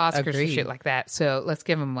don't give Oscars for Agreed. shit like that. So let's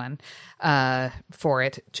give him one for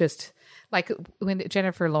it. Just like when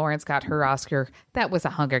Jennifer Lawrence got her Oscar, that was a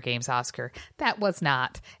Hunger Games Oscar. That was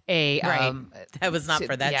not a that was not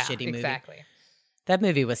for that shitty movie. Exactly. That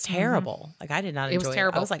movie was terrible. Like, I did not enjoy it. was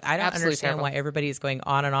terrible. I was like, I don't Absolutely understand terrible. why everybody is going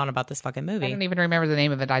on and on about this fucking movie. I don't even remember the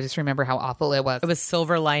name of it. I just remember how awful it was. It was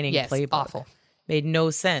Silver Lining Yes, Playbook. awful. Made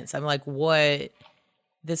no sense. I'm like, what?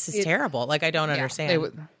 This is terrible. Like, I don't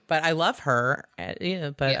understand. But I love her. But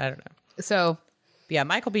I don't know. So, yeah,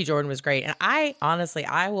 Michael B. Jordan was great. And I honestly,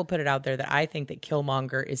 I will put it out there that I think that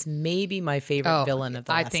Killmonger is maybe my favorite villain of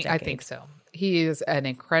the last decade. I think so. He is an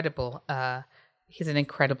incredible villain. He's an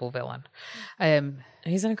incredible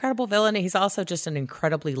villain. He's also just an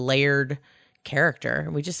incredibly layered character.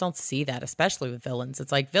 We just don't see that, especially with villains.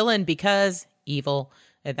 It's like villain because evil.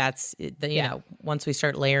 And that's, you know, once we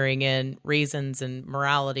start layering in reasons and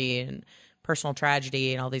morality and personal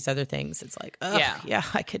tragedy and all these other things, it's like, oh, yeah,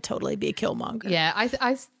 I could totally be a Killmonger. Yeah,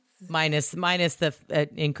 I minus the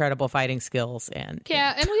incredible fighting skills and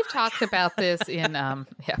and we've talked about this in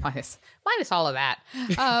minus all of that.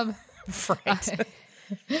 Right.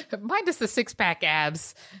 Minus the 6-pack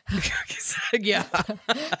abs. Yeah.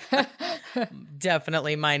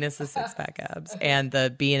 Definitely minus the 6-pack abs and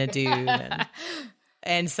the being a dude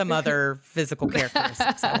and some other physical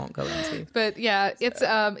characteristics I won't go into. But yeah, it's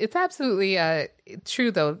absolutely true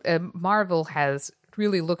though. Marvel has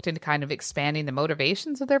really looked into kind of expanding the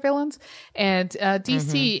motivations of their villains, and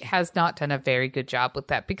DC has not done a very good job with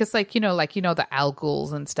that because like the Al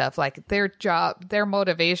Ghuls and stuff, like their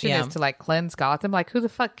motivation is to like cleanse Gotham. Like, who the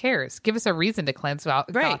fuck cares? Give us a reason to cleanse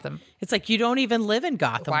Gotham. It's like, you don't even live in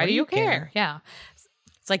Gotham. Why do you care? Yeah.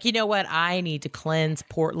 It's like, you know what? I need to cleanse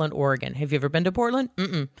Portland, Oregon. Have you ever been to Portland?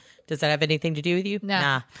 Mm-mm. Does that have anything to do with you?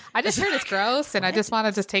 Nah. I just heard it's gross, and I just want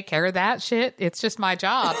to just take care of that shit. It's just my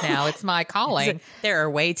job now. It's my calling. There are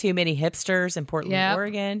way too many hipsters in Portland,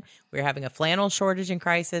 Oregon. We're having a flannel shortage in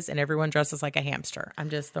crisis, and everyone dresses like a hamster.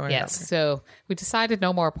 I'm just throwing it out there. So we decided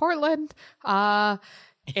no more Portland.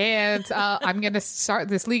 And I'm going to start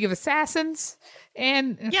this League of Assassins.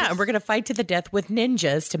 And we're going to fight to the death with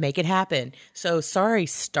ninjas to make it happen. So sorry,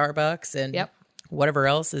 Starbucks and whatever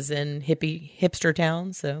else is in hipster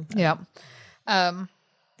town. So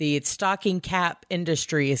the stocking cap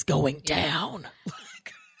industry is going down.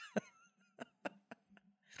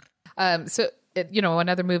 So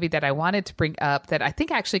another movie that I wanted to bring up that I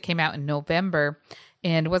think actually came out in November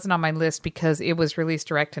and wasn't on my list because it was released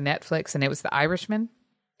direct to Netflix, and it was The Irishman.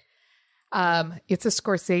 It's a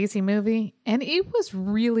Scorsese movie, and it was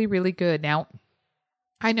really, really good. Now,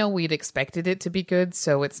 I know we'd expected it to be good,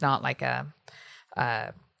 so it's not like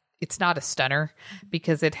it's not a stunner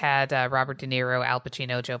because it had Robert De Niro, Al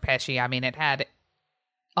Pacino, Joe Pesci. I mean, it had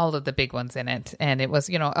all of the big ones in it, and it was,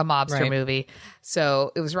 a mobster movie.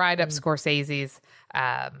 So it was right up Scorsese's,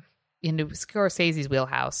 into Scorsese's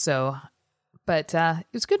wheelhouse. So, but it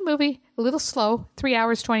was a good movie, a little slow, 3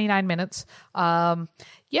 hours, 29 minutes. Yeah,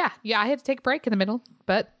 I had to take a break in the middle,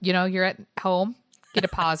 but you're at home, get a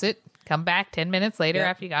pause it, come back 10 minutes later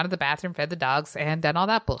after you got to the bathroom, fed the dogs, and done all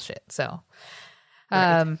that bullshit. So,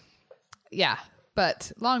 but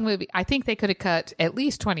long movie. I think they could have cut at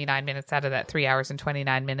least 29 minutes out of that 3 hours and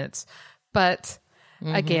 29 minutes. But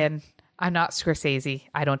again, I'm not Scorsese.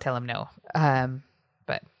 I don't tell him no.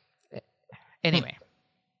 But anyway.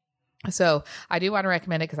 So I do want to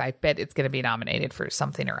recommend it because I bet it's going to be nominated for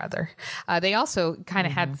something or other. They also kind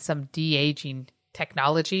of had some de-aging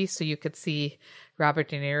technology, so you could see Robert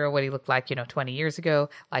De Niro, what he looked like, 20 years ago.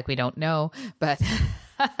 Like, we don't know, but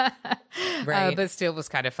but still was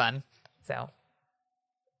kind of fun. So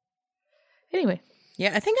anyway.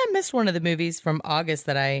 Yeah, I think I missed one of the movies from August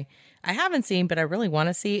that I haven't seen, but I really want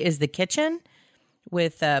to see is The Kitchen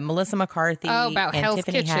with Melissa McCarthy and Hell's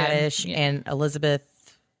Tiffany Kitchen. Haddish and Elizabeth.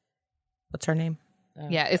 What's her name?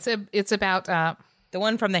 It's about the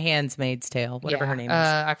one from The Handmaid's Tale, whatever her name is.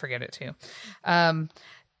 I forget it too. But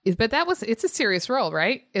it's a serious role,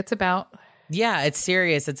 right? It's about it's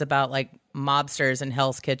serious. It's about like mobsters in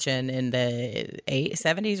Hell's Kitchen in the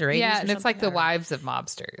 70s or 80s. Yeah, and it's like the wives of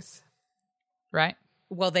mobsters, right?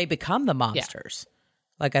 Well, they become the mobsters.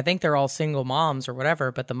 Like, I think they're all single moms or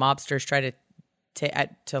whatever, but the mobsters try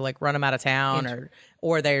to like run them out of town,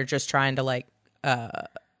 or they're just trying to like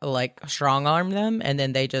strong arm them, and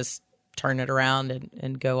then they just turn it around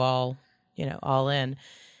and go all in.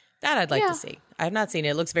 That I'd like to see. I've not seen it.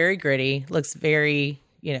 It looks very gritty. Looks very,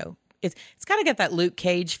 it's kind of got that Luke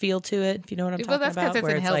Cage feel to it, if you know what I'm talking Well, that's about. because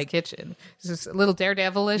it's in Hell's Kitchen. It's just a little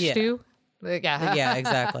daredevilish Yeah. too. Yeah. Yeah,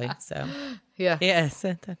 exactly. So Yeah. yes,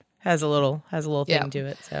 that has a little thing Yeah. to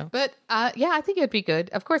it. So But yeah, I think it'd be good.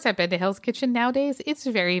 Of course, I've been to Hell's Kitchen nowadays. It's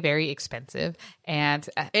very, very expensive. And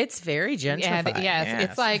it's very gentrified. and yes,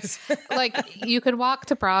 it's like you can walk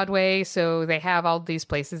to Broadway. So they have all these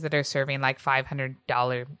places that are serving like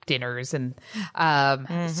 $500 dinners, and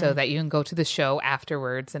so that you can go to the show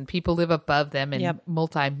afterwards. And people live above them in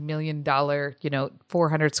multi-million-dollar,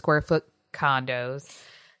 400 square foot condos.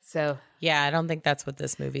 So yeah, I don't think that's what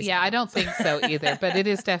this movie's I don't think so either, but it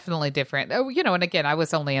is definitely different. Oh, and again, I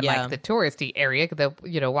was only in like the touristy area, the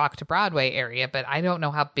walk to Broadway area, but I don't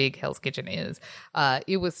know how big Hell's Kitchen is. I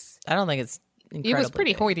don't think it's it was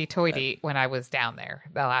pretty big, hoity-toity when I was down there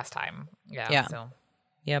the last time. Yeah. So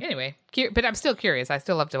anyway, but I'm still curious. I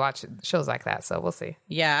still love to watch shows like that, so we'll see.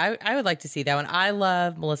 Yeah, I would like to see that one. I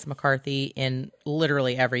love Melissa McCarthy in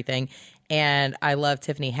literally everything, and I love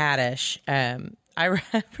Tiffany Haddish. I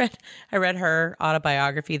read her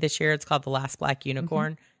autobiography this year. It's called The Last Black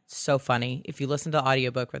Unicorn. So funny. If you listen to the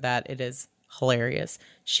audiobook for that, it is hilarious.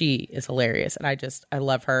 She is hilarious, and I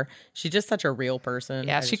love her. She's just such a real person.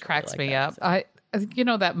 Yeah, she cracks me up. So.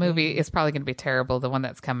 That movie is probably going to be terrible. The one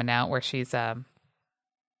that's coming out where she's in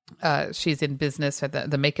business, or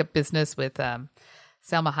the makeup business with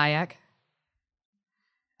Selma Hayek.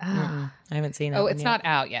 I haven't seen it. Oh, it's not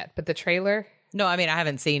out yet, but the trailer. No, I mean I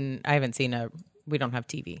haven't seen we don't have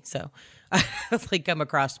TV, so I like come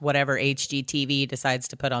across whatever HGTV decides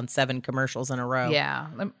to put on 7 commercials in a row. Yeah,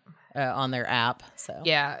 on their app. So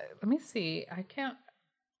yeah, let me see. I can't.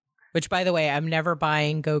 Which, by the way, I'm never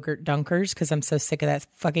buying Go-Gurt Dunkers because I'm so sick of that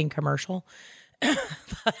fucking commercial. I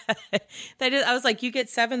was like, you get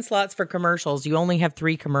 7 slots for commercials. You only have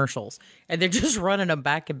 3 commercials, and they're just running them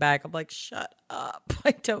back and back. I'm like, shut up!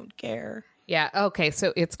 I don't care. Yeah. Okay.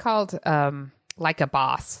 So it's called Like a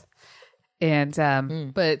Boss. And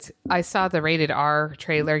but I saw the rated R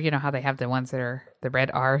trailer. You know how they have the ones that are the red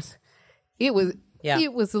R's. It was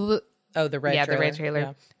a little. Oh, the red. The red trailer.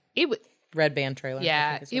 Yeah. It was red band trailer.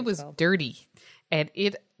 Yeah, it was dirty, and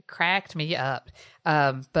it cracked me up.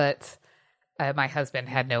 But my husband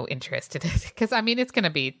had no interest in it because it's going to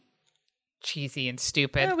be cheesy and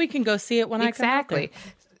stupid. Yeah, we can go see it when I come out there.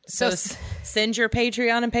 So send your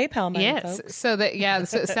Patreon and PayPal money, folks. So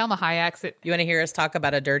Selma Hayek's it. You want to hear us talk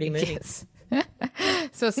about a dirty movie? Yes.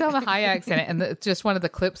 So Selma Hayek's in it, and just one of the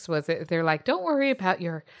clips was they're like, "Don't worry your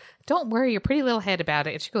pretty little head about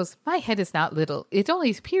it." And she goes, "My head is not little. It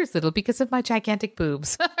only appears little because of my gigantic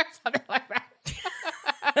boobs," or something like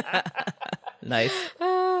that. Nice.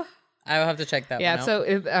 I will have to check that. Yeah. one out. So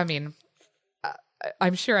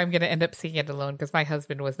I'm sure I'm going to end up seeing it alone because my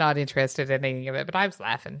husband was not interested in any of it, but I was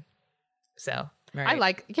laughing. So right. I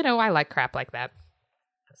like crap like that.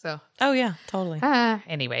 So. Oh yeah, totally.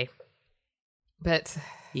 Anyway. But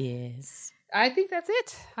yes, I think that's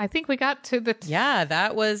it. I think we got to the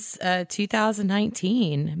that was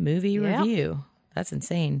 2019 movie review. That's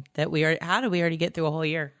insane. How did we already get through a whole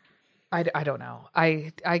year? I don't know.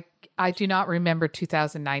 I do not remember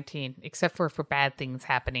 2019 except for bad things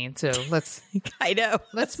happening. So let's I know.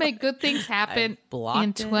 Let's make good things happen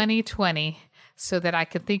in 2020 so that I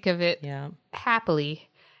can think of it happily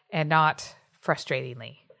and not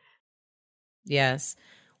frustratingly. Yes.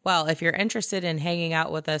 Well, if you're interested in hanging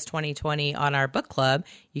out with us 2020 on our book club,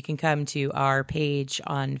 you can come to our page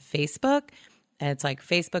on Facebook. And it's like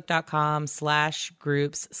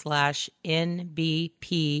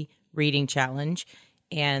facebook.com/groups/NBP Reading Challenge,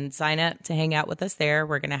 and sign up to hang out with us there.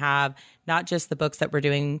 We're going to have not just the books that we're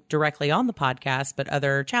doing directly on the podcast, but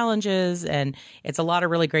other challenges. And it's a lot of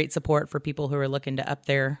really great support for people who are looking to up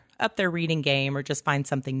their reading game or just find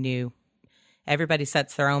something new. Everybody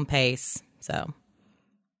sets their own pace. So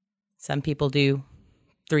some people do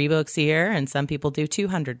 3 books a year and some people do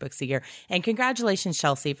 200 books a year. And congratulations,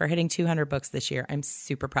 Chelsea, for hitting 200 books this year. I'm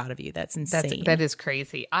super proud of you. That's insane. That is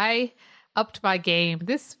crazy. I upped my game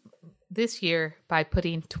this year by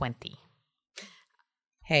putting 20.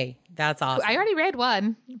 Hey, that's awesome. I already read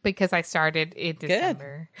one because I started in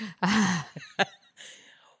December.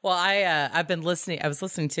 Well, I've been listening. I was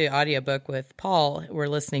listening to an audiobook with Paul. We're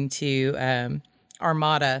listening to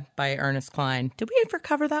Armada by Ernest Cline. Did we ever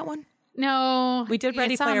cover that one? No. We did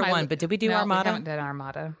Ready Player One, but did we do Armada? We haven't done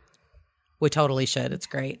Armada. We totally should. It's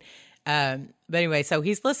great. But anyway, so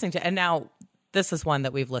he's listening to, and now this is one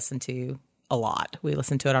that we've listened to a lot. We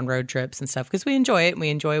listen to it on road trips and stuff because we enjoy it. And we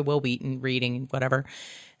enjoy Will Wheaton reading and whatever.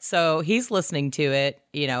 So he's listening to it,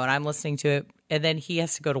 and I'm listening to it. And then he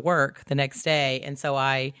has to go to work the next day. And so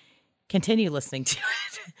I continue listening to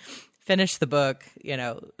it. finished the book,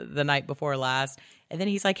 the night before last. And then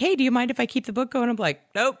he's like, hey, do you mind if I keep the book going? I'm like,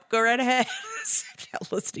 nope, go right ahead.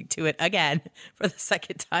 Listening to it again for the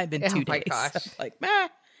second time in 2 days. Oh my gosh. I'm like, meh,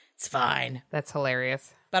 it's fine. That's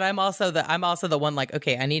hilarious. But I'm also the one like,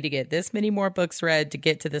 okay, I need to get this many more books read to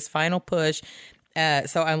get to this final push.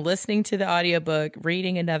 So I'm listening to the audiobook,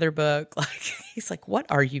 reading another book. Like he's like, what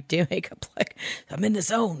are you doing? I'm like, I'm in the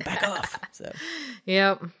zone. Back off. So,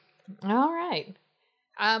 yep. All right.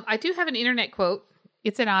 I do have an internet quote.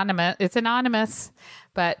 It's anonymous,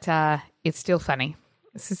 but it's still funny.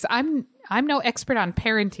 It says, I'm no expert on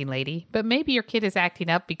parenting, lady, but maybe your kid is acting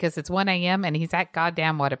up because it's 1 a.m. and he's at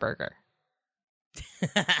goddamn Whataburger.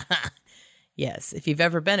 Yes, if you've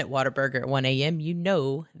ever been at Whataburger at 1 a.m., you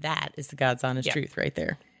know that is the God's honest truth right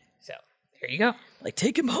there. So there you go. Like,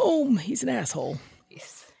 take him home. He's an asshole.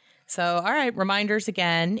 Yes. So, all right, reminders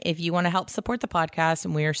again, if you want to help support the podcast,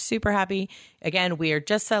 and we are super happy. Again, we are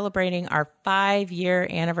just celebrating our 5-year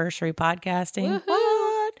anniversary podcasting. Woo-hoo.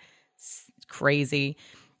 What? It's crazy.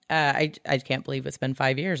 I can't believe it's been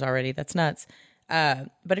 5 years already. That's nuts.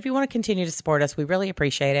 But if you want to continue to support us, we really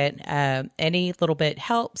appreciate it. Any little bit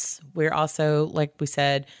helps. We're also, like we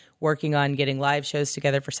said, working on getting live shows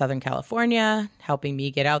together for Southern California, helping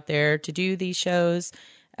me get out there to do these shows.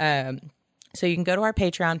 So you can go to our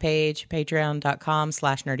Patreon page,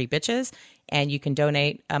 patreon.com/nerdybitches, and you can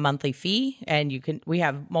donate a monthly fee. And we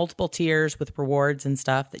have multiple tiers with rewards and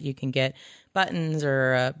stuff that you can get, buttons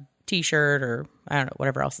or a t-shirt or I don't know,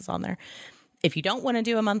 whatever else is on there. If you don't want to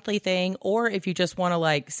do a monthly thing, or if you just want to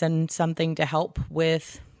like send something to help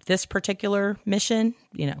with this particular mission,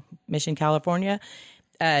 Mission California,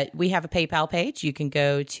 we have a PayPal page. You can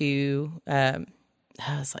go to,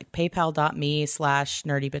 it's like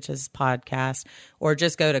paypal.me/nerdybitchespodcast, or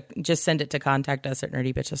just send it to contact us at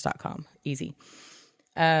nerdybitches.com. Easy.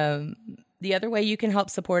 The other way you can help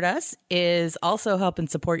support us is also help and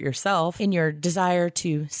support yourself in your desire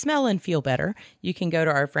to smell and feel better. You can go to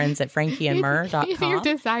our friends at frankieandmyrrh.com. Your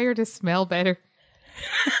desire to smell better.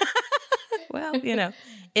 Well, it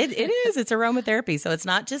is. It's aromatherapy. So it's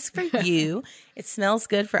not just for you. It smells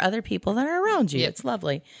good for other people that are around you. Yep. It's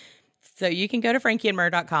lovely. So you can go to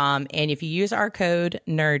frankieandmyrrh.com, and if you use our code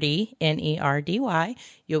NERDY, NERDY,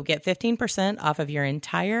 you'll get 15% off of your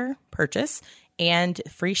entire purchase and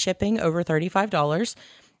free shipping over $35.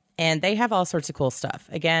 And they have all sorts of cool stuff.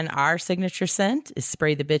 Again, our signature scent is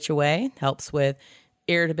Spray the Bitch Away. Helps with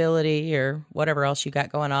irritability or whatever else you got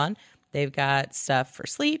going on. They've got stuff for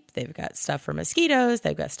sleep. They've got stuff for mosquitoes.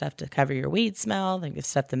 They've got stuff to cover your weed smell. They've got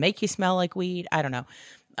stuff to make you smell like weed. I don't know.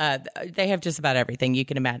 They have just about everything you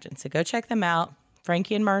can imagine. So go check them out,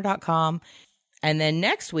 frankieandmyrrh.com. And then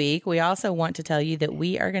next week, we also want to tell you that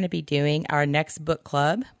we are going to be doing our next book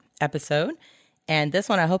club episode. And this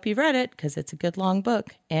one, I hope you've read it because it's a good long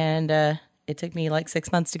book. And it took me like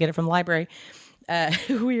 6 months to get it from the library.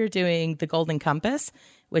 We are doing The Golden Compass,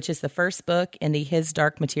 which is the first book in the His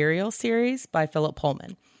Dark Materials series by Philip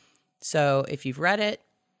Pullman. So if you've read it,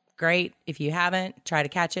 great. If you haven't, try to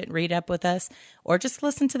catch it and read up with us, or just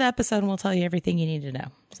listen to the episode and we'll tell you everything you need to know.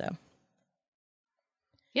 So,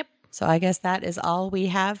 yep. So I guess that is all we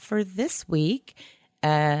have for this week.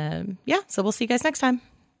 So we'll see you guys next time.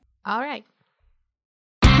 All right.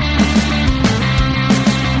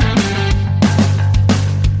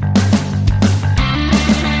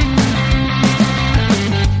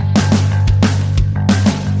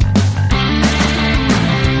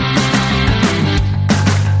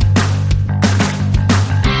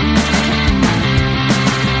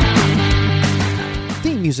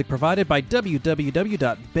 Music provided by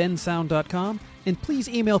www.bensound.com, and please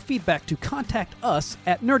email feedback to contact us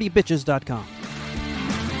at nerdybitches.com.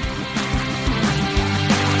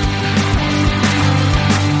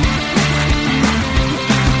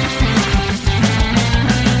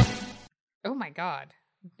 Oh my God.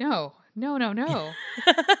 No. Why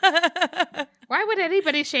would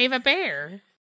anybody shave a bear?